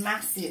 looked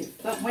massive.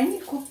 But when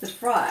you cook the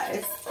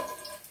fries,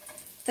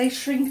 they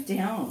shrink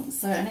down.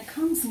 So, and it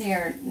comes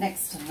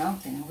next to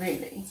nothing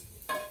really.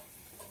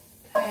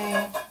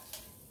 Okay.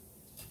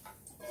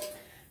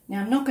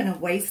 Now I'm not going to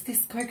waste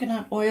this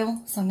coconut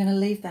oil. So I'm going to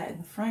leave that in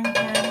the frying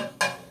pan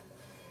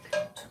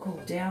to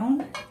cool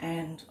down.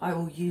 And I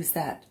will use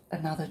that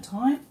another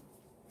time.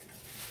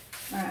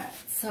 Alright,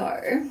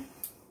 so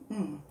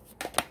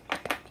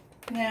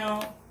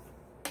now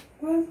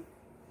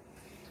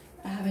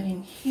I have it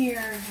in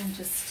here and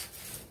just,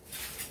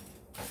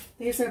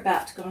 these are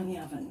about to go in the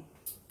oven.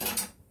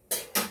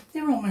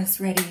 They're almost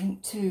ready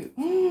to,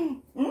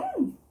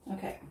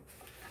 okay.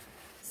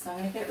 So I'm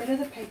going to get rid of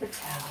the paper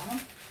towel.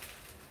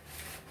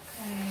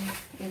 Okay,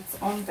 it's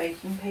on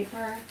baking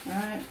paper,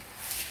 right?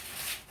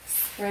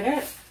 Spread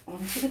it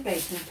onto the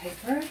baking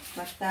paper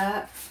like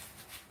that.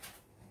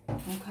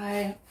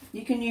 Okay,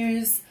 you can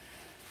use,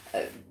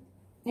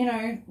 you know,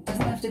 it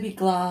doesn't have to be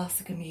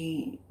glass. It can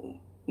be,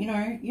 you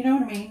know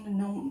what I mean. A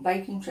normal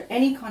baking tray,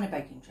 any kind of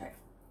baking tray,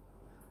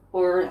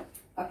 or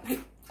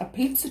a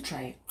pizza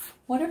tray,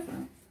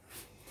 whatever.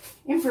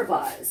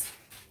 Improvise.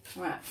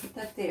 All right, put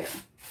that there.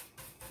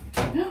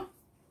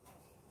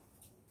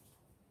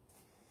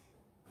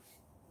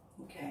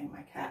 Okay,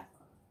 my cat.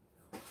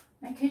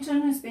 My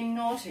kitten is being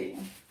naughty.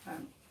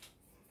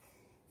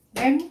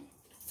 Then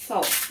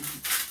salt.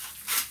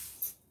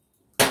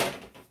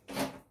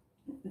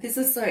 This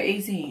is so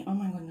easy. Oh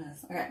my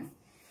goodness. Okay.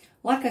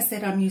 Like I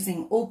said, I'm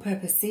using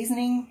all-purpose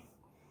seasoning.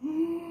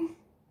 A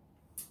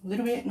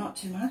little bit, not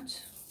too much.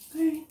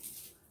 Okay.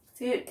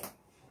 That's it.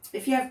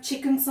 If you have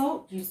chicken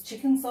salt, use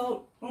chicken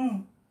salt.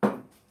 And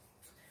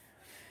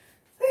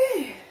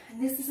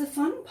this is the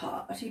fun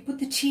part. You put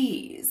the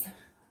cheese.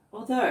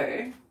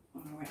 Although,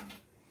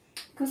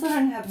 because I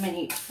don't have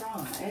many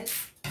fries,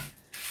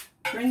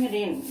 bring it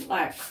in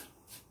like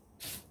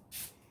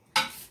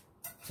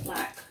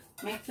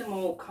make them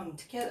all come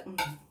together.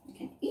 You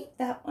can eat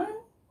that one.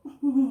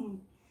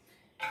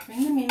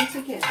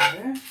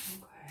 Okay.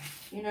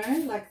 You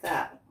know, like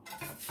that.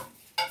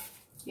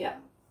 Yeah.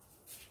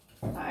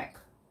 Like,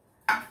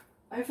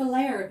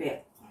 overlayer a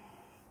bit.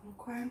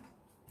 Okay.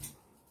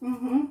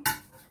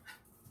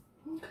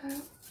 Okay.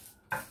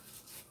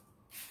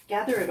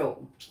 Gather it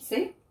all.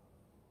 See?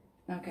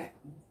 Okay.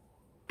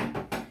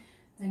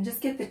 Then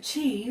just get the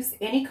cheese,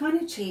 any kind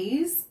of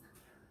cheese.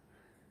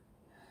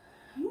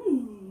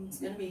 It's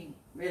going to be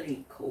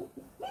really cool.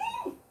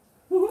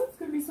 It's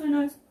going to be so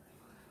nice.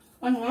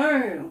 I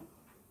know.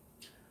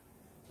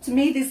 To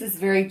me, this is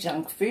very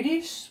junk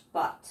foodish,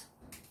 but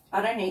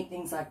I don't eat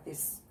things like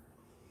this.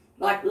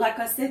 Like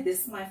I said,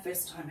 this is my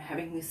first time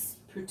having this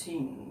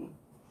poutine.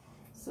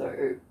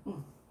 So,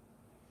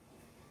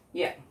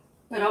 yeah.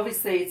 But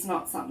obviously, it's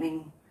not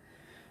something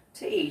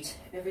to eat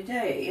every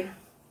day.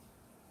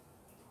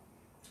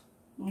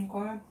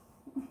 Okay.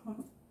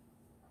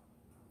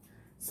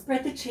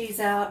 Spread the cheese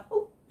out.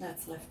 Oh,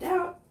 that's left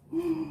out.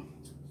 Okay.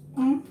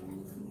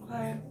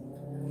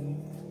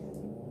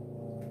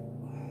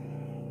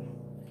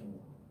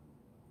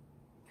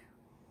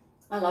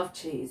 I love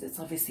cheese. It's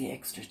obviously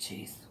extra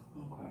cheese.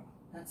 Okay,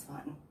 that's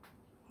fine.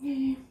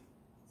 Yeah, it's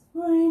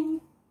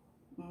fine.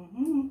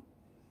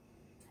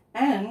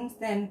 And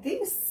then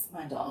this,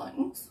 my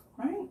darlings,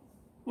 right?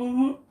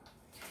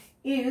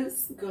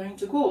 Is going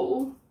to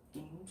go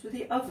into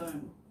the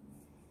oven.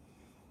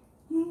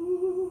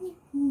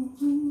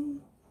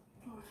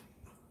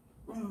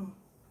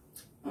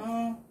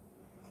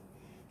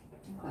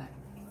 Okay.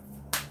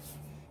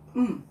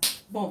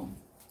 Boom.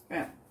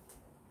 Yeah.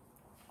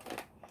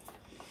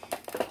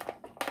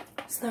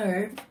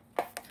 So,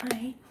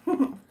 hi.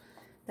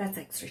 That's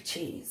extra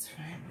cheese,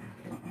 right?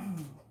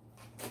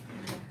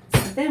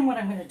 So then what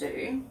I'm going to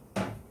do,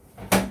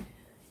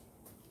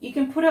 you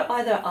can put it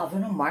either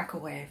oven or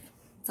microwave.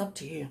 It's up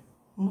to you.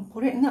 I'm going to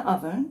put it in the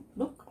oven.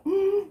 Look.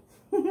 Yay.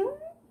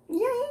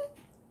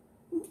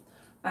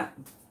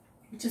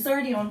 Which is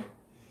already on.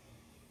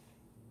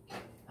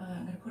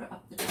 I'm going to put it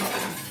up the top.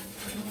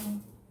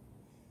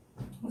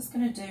 I'm just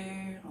going to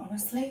do,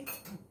 honestly,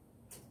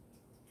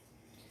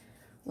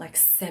 like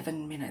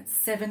 7 minutes,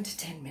 7 to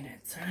 10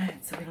 minutes,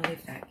 right? So we're going to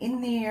leave that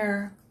in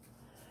there.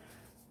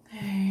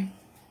 Okay.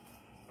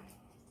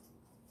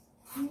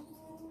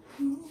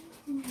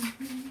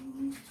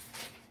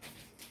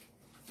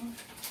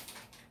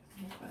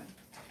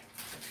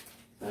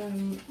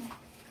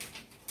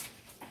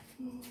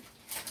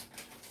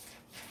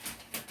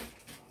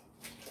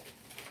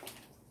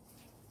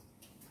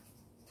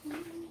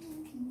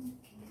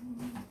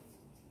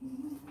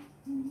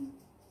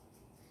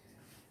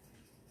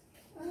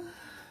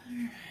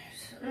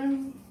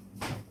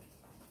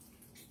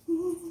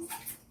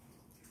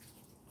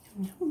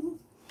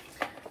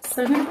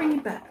 So I'm going to bring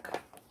it back.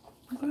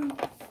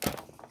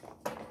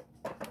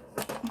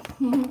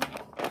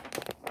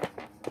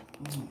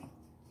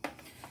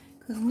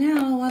 Because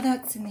now, while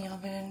that's in the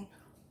oven,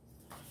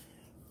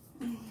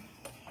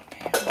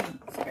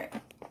 sorry.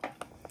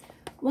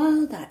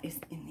 While that is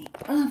in the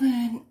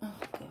oven, oh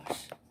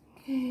gosh,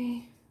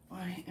 okay,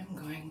 I am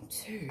going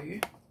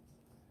to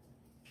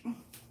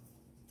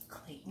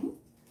clean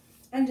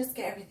and just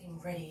get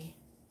everything ready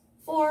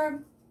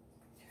for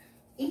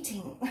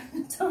eating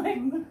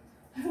time.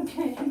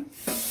 Okay.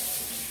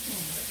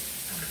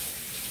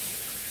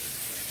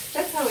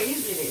 That's how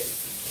easy it is.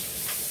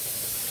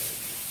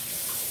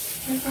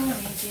 That's how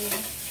easy.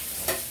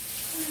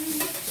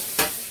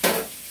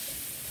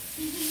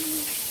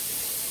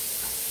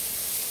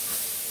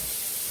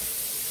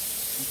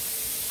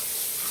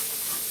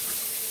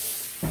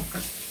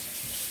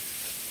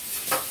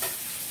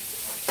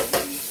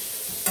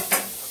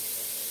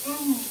 I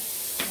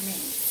mean,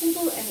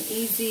 simple and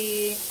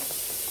easy.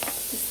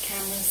 This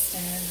camera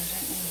stand, I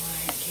don't know why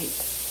it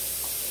keeps.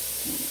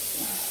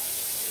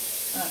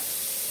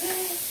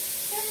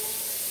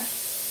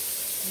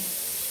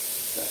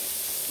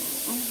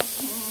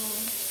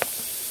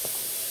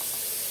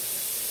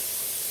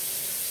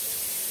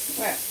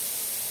 Right.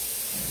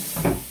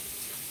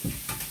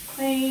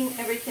 Clean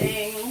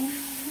everything.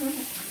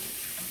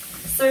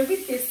 So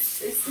with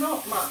this, it's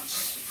not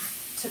much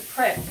to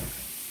prep,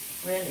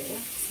 really.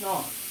 It's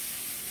not.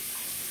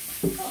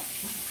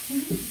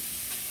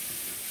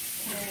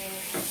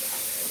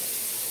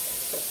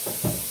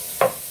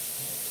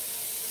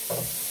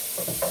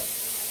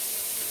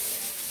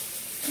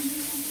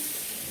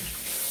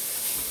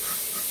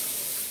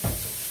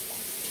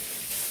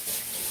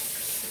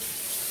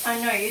 I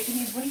know, you're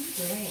thinking, what are you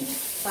doing?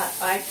 But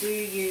I do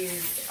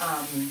use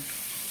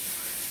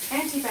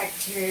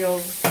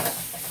antibacterials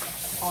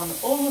on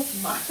all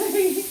of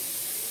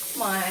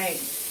my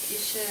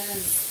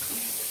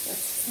dishes.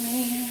 That's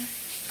me.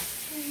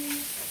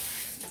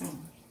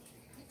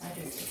 I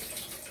do.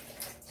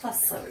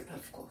 Plus soap,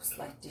 of course,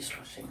 like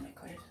dishwashing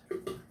liquid.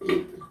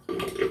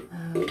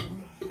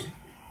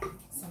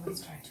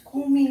 Someone's trying to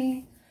call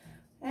me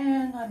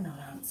and I'm not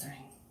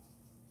answering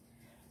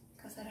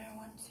because I don't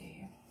want to.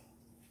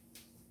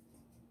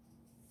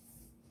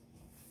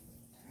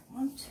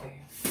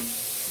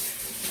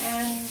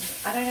 And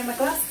I don't have my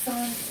glasses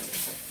on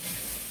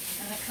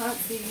and I can't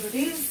see who it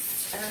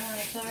is,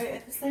 though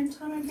at the same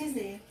time I'm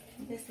busy.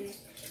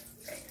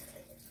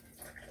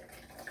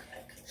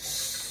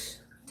 Shh,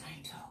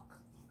 don't talk.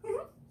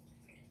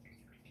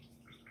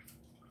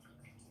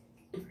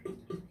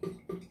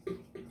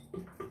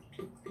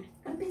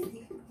 I'm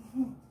busy.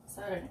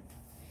 So I don't know.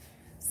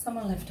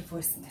 Someone left a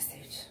voice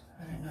message.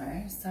 I don't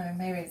know. So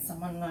maybe it's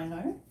someone I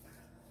know.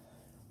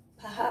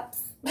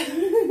 Perhaps.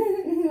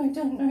 I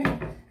don't know.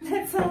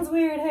 That sounds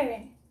weird,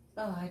 hey?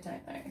 Oh, I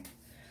don't know.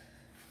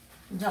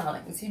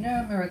 Darlings, you know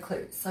I'm a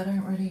recluse. I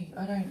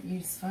don't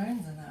use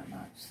phones and that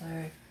much. So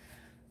I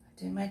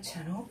do my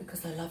channel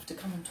because I love to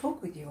come and talk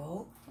with you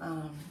all.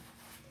 I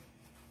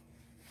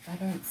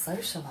don't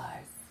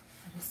socialize.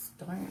 I just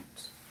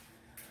don't.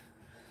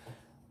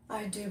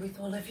 I do with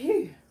all of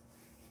you.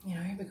 You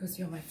know, because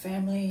you're my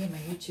family, you're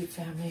my YouTube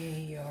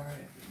family, you're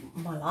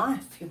my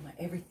life, you're my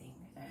everything.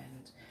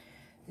 And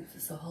this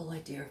is the whole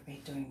idea of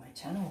me doing my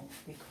channel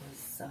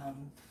because,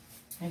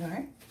 you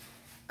know,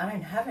 I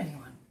don't have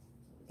anyone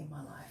in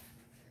my life.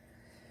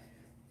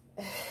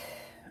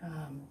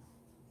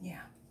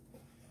 Yeah.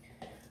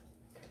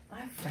 I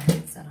have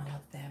friends and I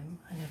love them.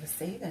 I never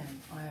see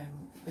them.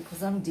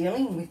 Because I'm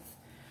dealing with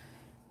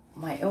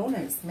my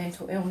illness,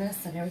 mental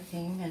illness and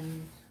everything,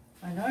 and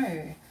I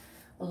know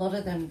a lot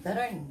of them, they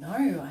don't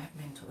know I have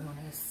mental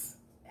illness.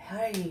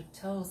 How do you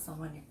tell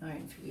someone you've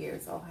known for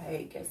years, oh,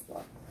 hey, guess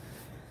what?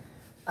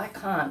 I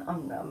can't.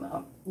 I'm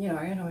you know,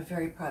 and I'm a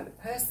very private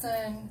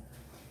person.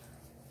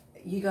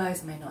 You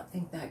guys may not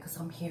think that because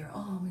I'm here,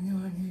 oh, you're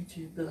on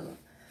YouTube, blah, blah.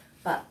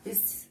 But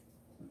this,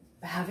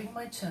 having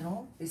my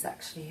channel is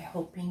actually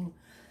helping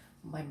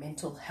my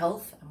mental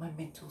health and my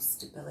mental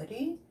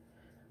stability,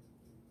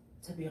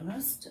 to be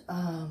honest.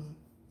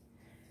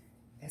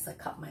 As I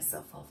cut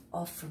myself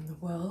off from the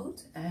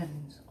world,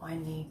 and I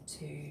need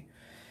to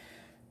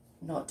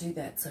not do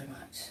that so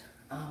much.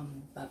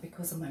 But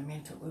because of my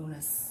mental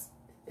illness,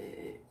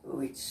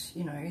 which,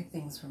 you know,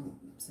 things from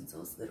since I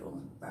was little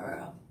and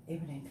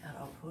even in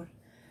adulthood,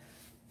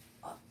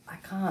 I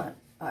can't.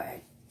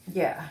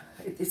 Yeah,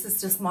 this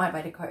is just my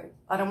way to cope.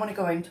 I don't want to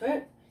go into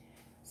it.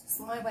 It's just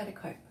my way to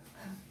cope.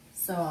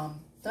 So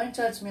don't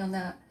judge me on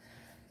that.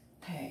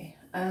 Hey,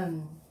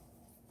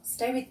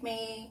 stay with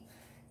me.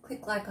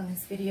 Click like on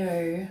this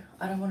video.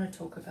 I don't want to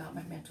talk about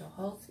my mental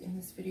health in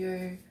this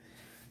video,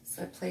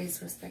 so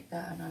please respect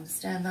that and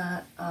understand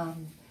that.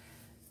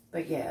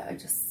 But yeah,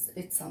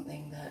 it's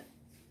something that,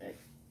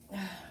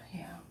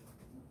 yeah.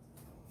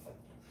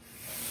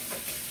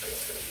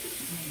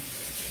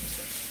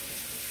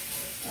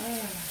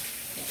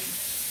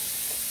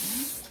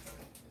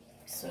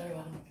 So,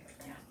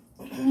 yeah.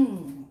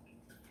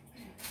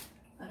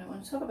 I don't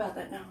want to talk about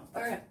that now.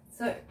 All right,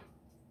 so,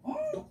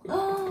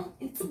 oh,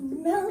 it's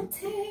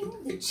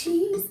melting. The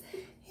cheese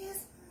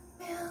is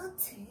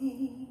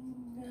melting.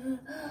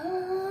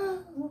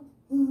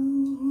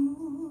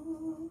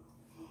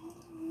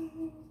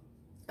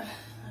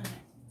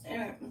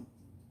 Anyway,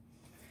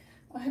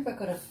 I hope I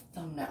got a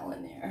thumbnail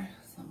in there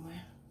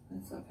somewhere.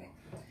 It's okay.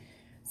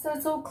 So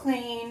it's all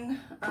clean.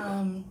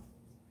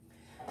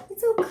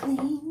 It's all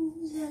clean,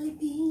 jelly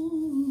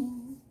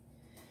bean.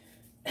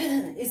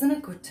 Isn't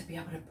it good to be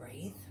able to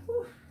breathe?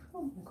 Whew.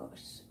 Oh my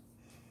gosh.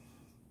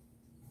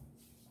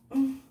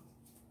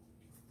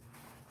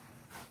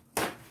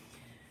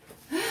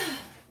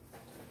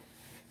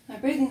 My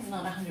breathing's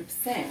not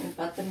 100%,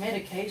 but the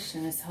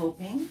medication is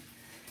helping.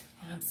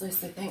 And I'm so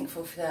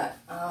thankful for that.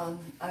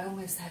 I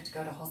almost had to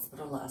go to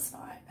hospital last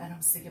night, and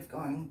I'm sick of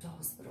going to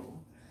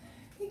hospital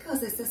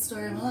because it's the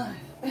story of my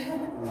life.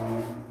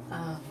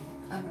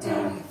 I'm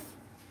dealing with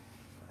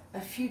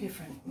a few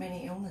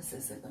many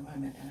illnesses at the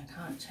moment, and I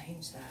can't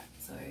change that.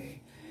 So,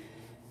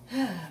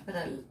 but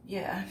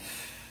yeah,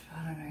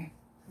 I don't know.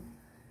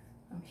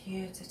 I'm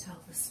here to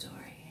tell the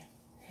story.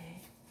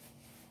 Okay?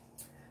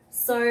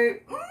 So,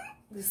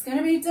 this is going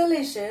to be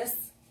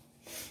delicious.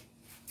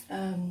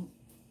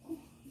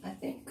 I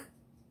think.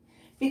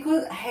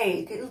 Because,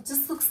 hey, it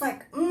just looks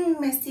like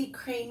messy,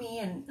 creamy,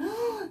 and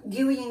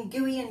gooey and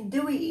gooey and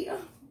dewy.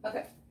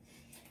 Okay.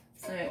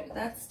 So,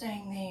 that's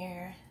staying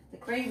there. The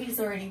gravy's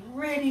already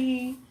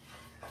ready.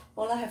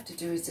 All I have to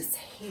do is just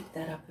heat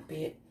that up a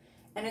bit.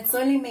 And it's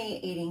only me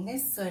eating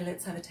this, so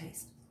let's have a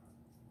taste.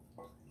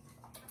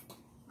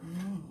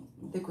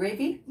 The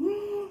gravy,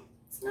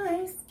 it's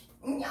nice.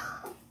 Yeah.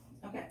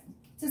 Okay,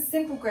 it's a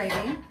simple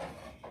gravy.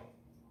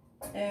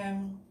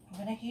 I'm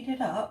gonna heat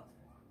it up.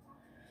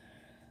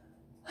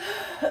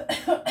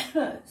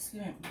 Excuse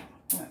me.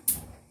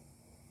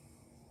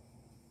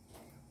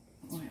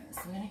 Right,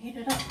 so I'm gonna heat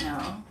it up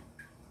now.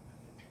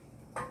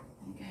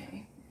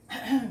 Okay.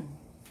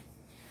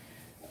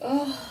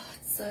 Oh,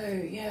 so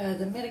yeah,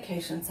 the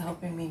medication's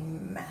helping me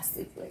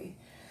massively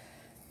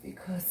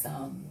because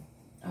I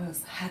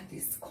had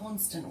this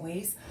constant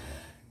wheeze,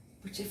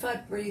 which if I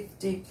breathe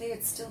deeply,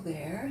 it's still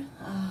there.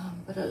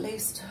 But at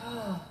least,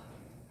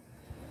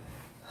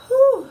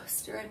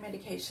 steroid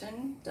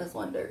medication does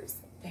wonders.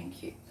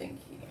 Thank you,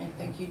 and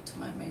thank you to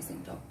my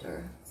amazing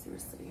doctor.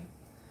 Seriously.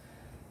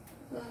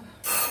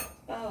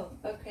 Oh,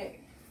 okay.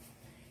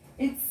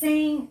 It's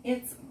saying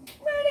it's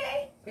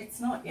ready. It's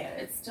not yet.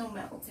 It's still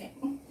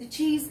melting. The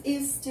cheese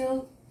is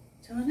still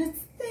doing its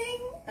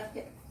thing.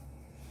 Okay.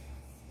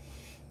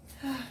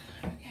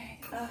 Okay.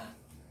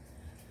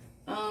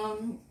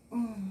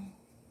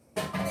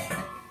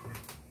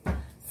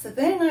 So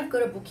then I've got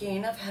to book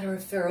in. I've had a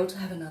referral to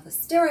have another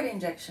steroid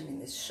injection in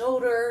this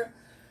shoulder.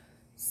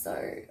 So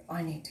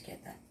I need to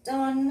get that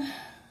done.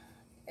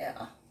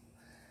 Yeah.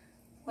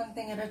 One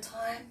thing at a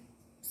time.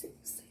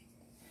 Seriously.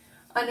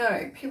 I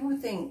know, people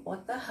think,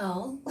 what the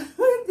hell?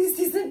 This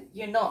isn't,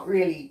 you're not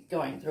really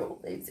going through all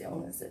these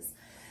illnesses.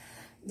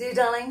 Dear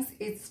darlings,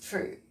 it's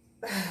true.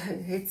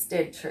 It's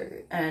dead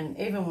true. And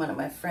even one of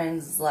my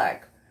friends is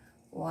like,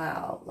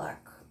 wow,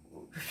 like,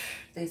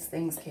 these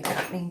things keep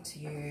happening to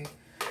you.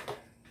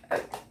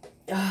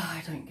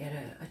 I don't get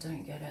it. I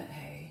don't get it,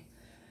 hey.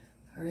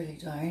 I really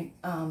don't.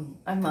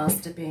 I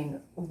must have been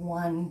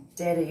one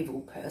dead evil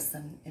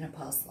person in a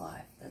past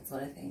life. That's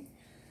what I think.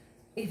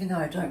 Even though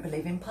I don't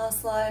believe in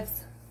past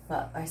lives,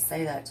 but I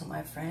say that to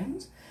my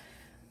friend.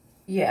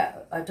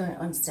 Yeah, I don't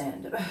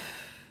understand it.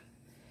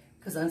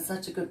 Because I'm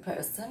such a good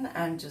person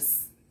and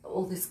just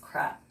all this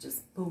crap,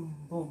 just boom,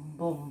 boom,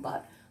 boom.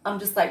 But I'm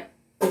just like,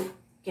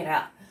 get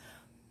out.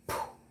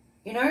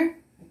 You know,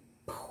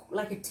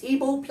 like a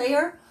t-ball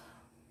player.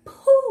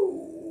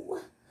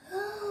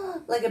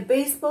 Like a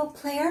baseball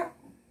player.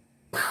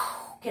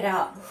 Get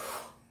out.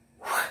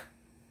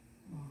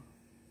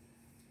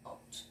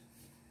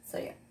 So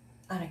yeah,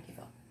 I don't give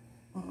up.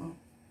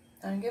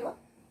 I don't give up.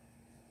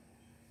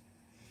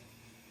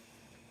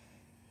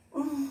 I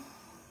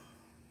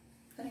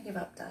don't give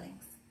up,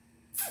 darlings.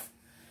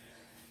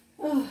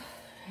 Oh,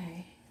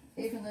 hey.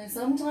 Even though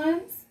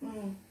sometimes,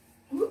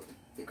 whoop,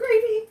 the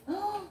gravy.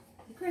 Oh,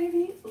 the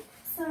gravy.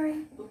 Oops,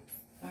 sorry. Oops.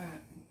 All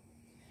right.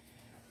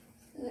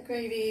 So the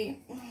gravy.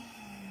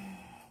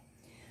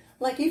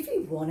 Like if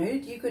you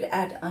wanted, you could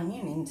add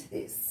onion into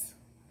this.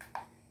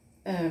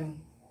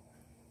 I'm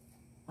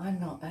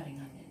not adding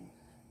onion.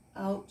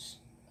 Ouch.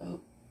 Oh,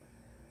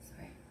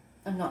 sorry.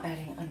 I'm not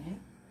adding onion.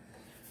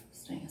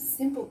 Just doing a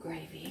simple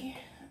gravy.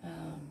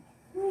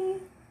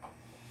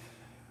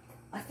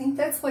 I think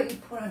that's what you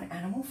put on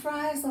animal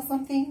fries or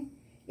something,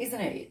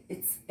 isn't it?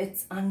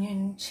 It's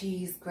onion,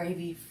 cheese,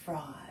 gravy,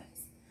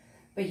 fries.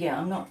 But yeah,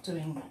 I'm not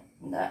doing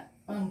that.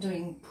 I'm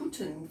doing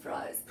Poutine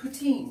fries.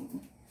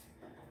 Poutine.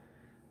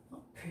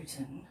 Not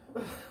Putin.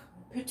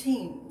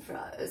 Poutine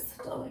fries,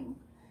 darling.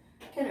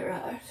 Get it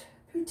right.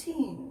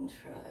 Poutine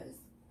fries.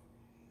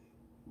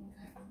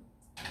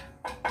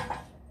 Okay.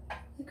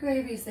 The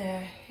gravy's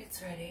there.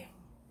 It's ready.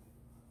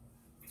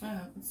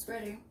 Oh, it's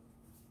ready.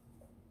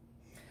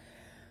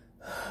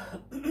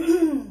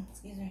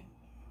 Excuse me.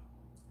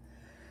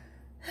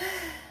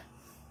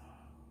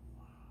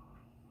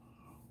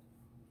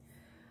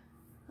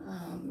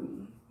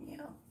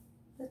 Yeah,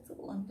 that's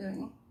all I'm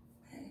doing.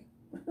 Okay.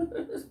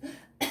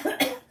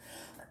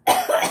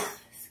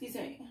 Excuse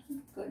me.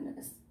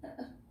 Goodness.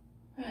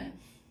 Right.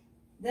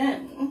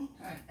 Then,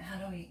 alright, how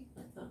do we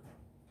let the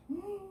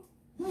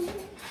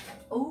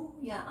oh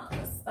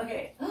yes.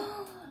 Okay.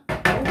 Oh,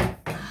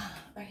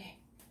 okay.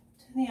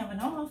 Turn the oven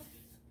off.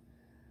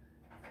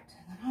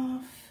 Turn that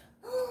off.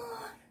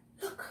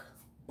 Look.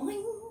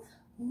 Boing.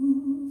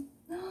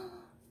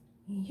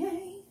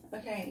 Yay.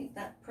 Okay,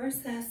 that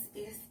process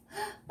is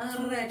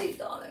ready,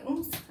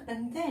 darlings.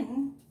 And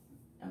then,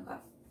 okay.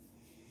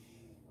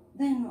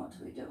 Then what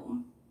do we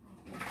do?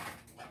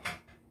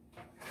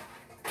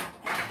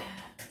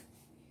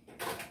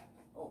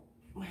 Oh,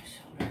 my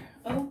shoulder.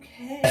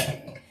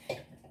 Okay.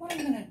 What I'm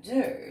going to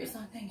do is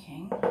I'm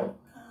thinking,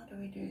 how do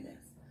we do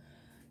this?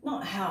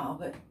 Not how,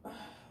 but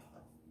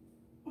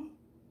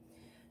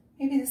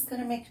maybe this is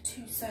going to make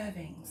 2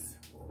 servings.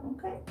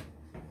 Okay.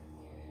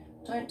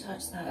 Don't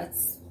touch that.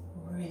 It's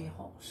really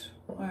hot.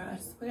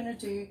 Alright, so we're going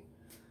to do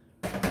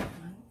 1,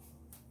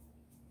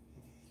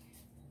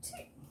 2.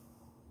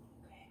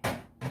 Okay.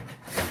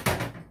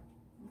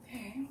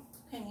 Okay.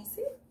 Can you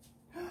see?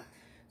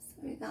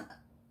 So that.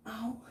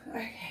 Oh,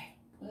 okay.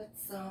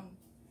 Let's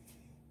okay.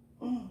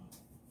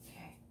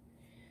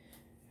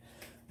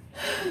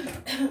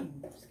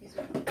 Excuse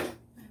me.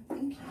 I'm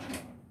thinking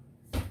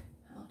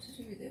how to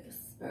do this,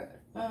 but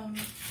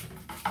okay.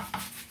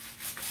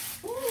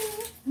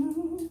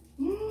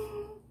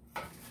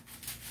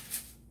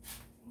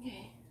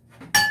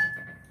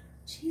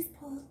 Cheese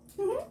pull.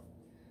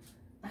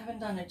 I haven't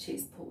done a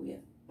cheese pull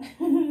yet.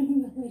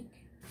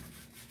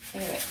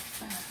 Anyway,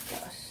 oh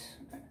gosh,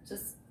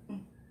 just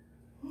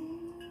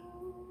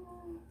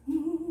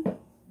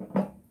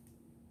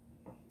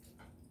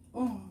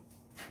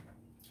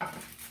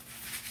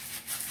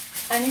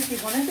and if you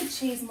wanted the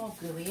cheese more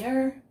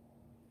gooier,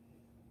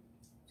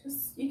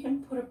 just you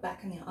can put it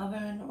back in the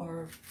oven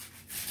or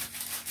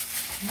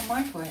in the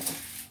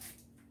microwave.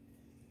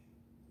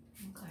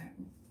 Okay.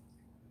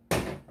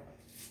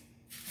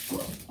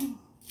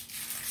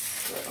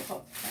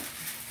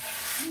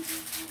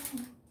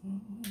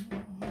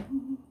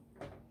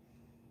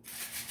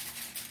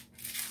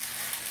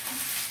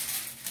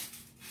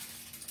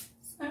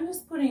 So I'm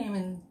just putting them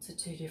into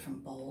 2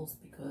 different bowls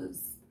because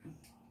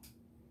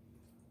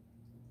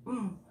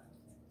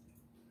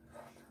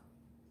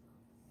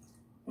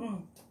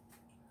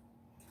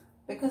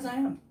Because I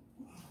am.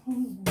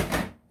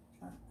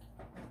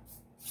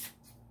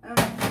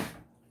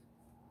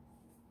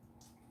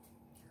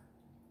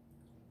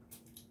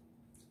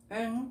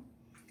 And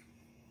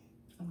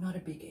I'm not a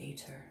big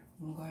eater.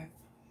 I'm gonna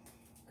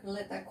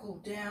let that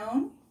cool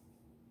down.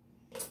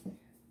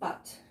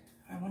 But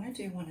I want to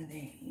do one of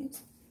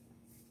these.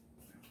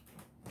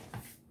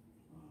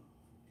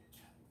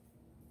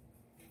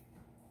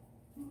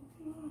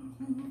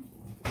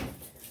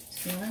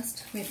 To be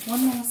honest, with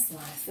one more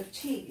slice of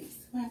cheese.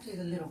 I'm going to do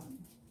the little one.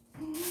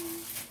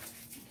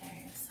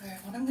 Okay, so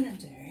what I'm going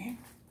to do,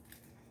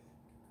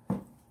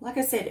 like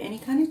I said, any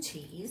kind of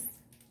cheese.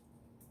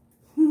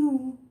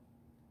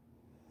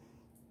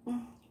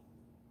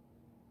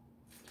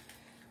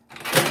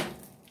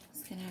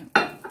 Just gonna.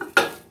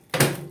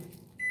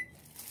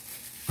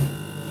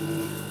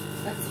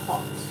 That's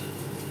hot.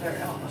 It's very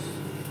hot.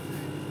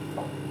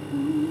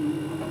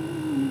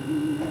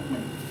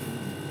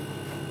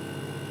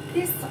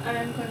 This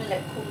I'm going to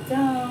let cool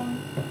down.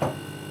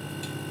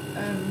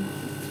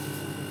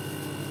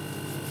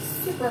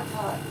 Super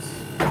hot.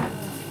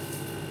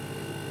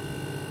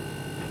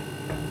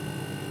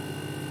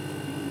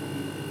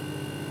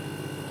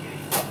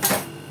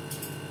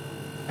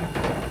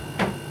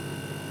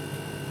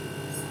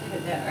 Just leave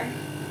it there.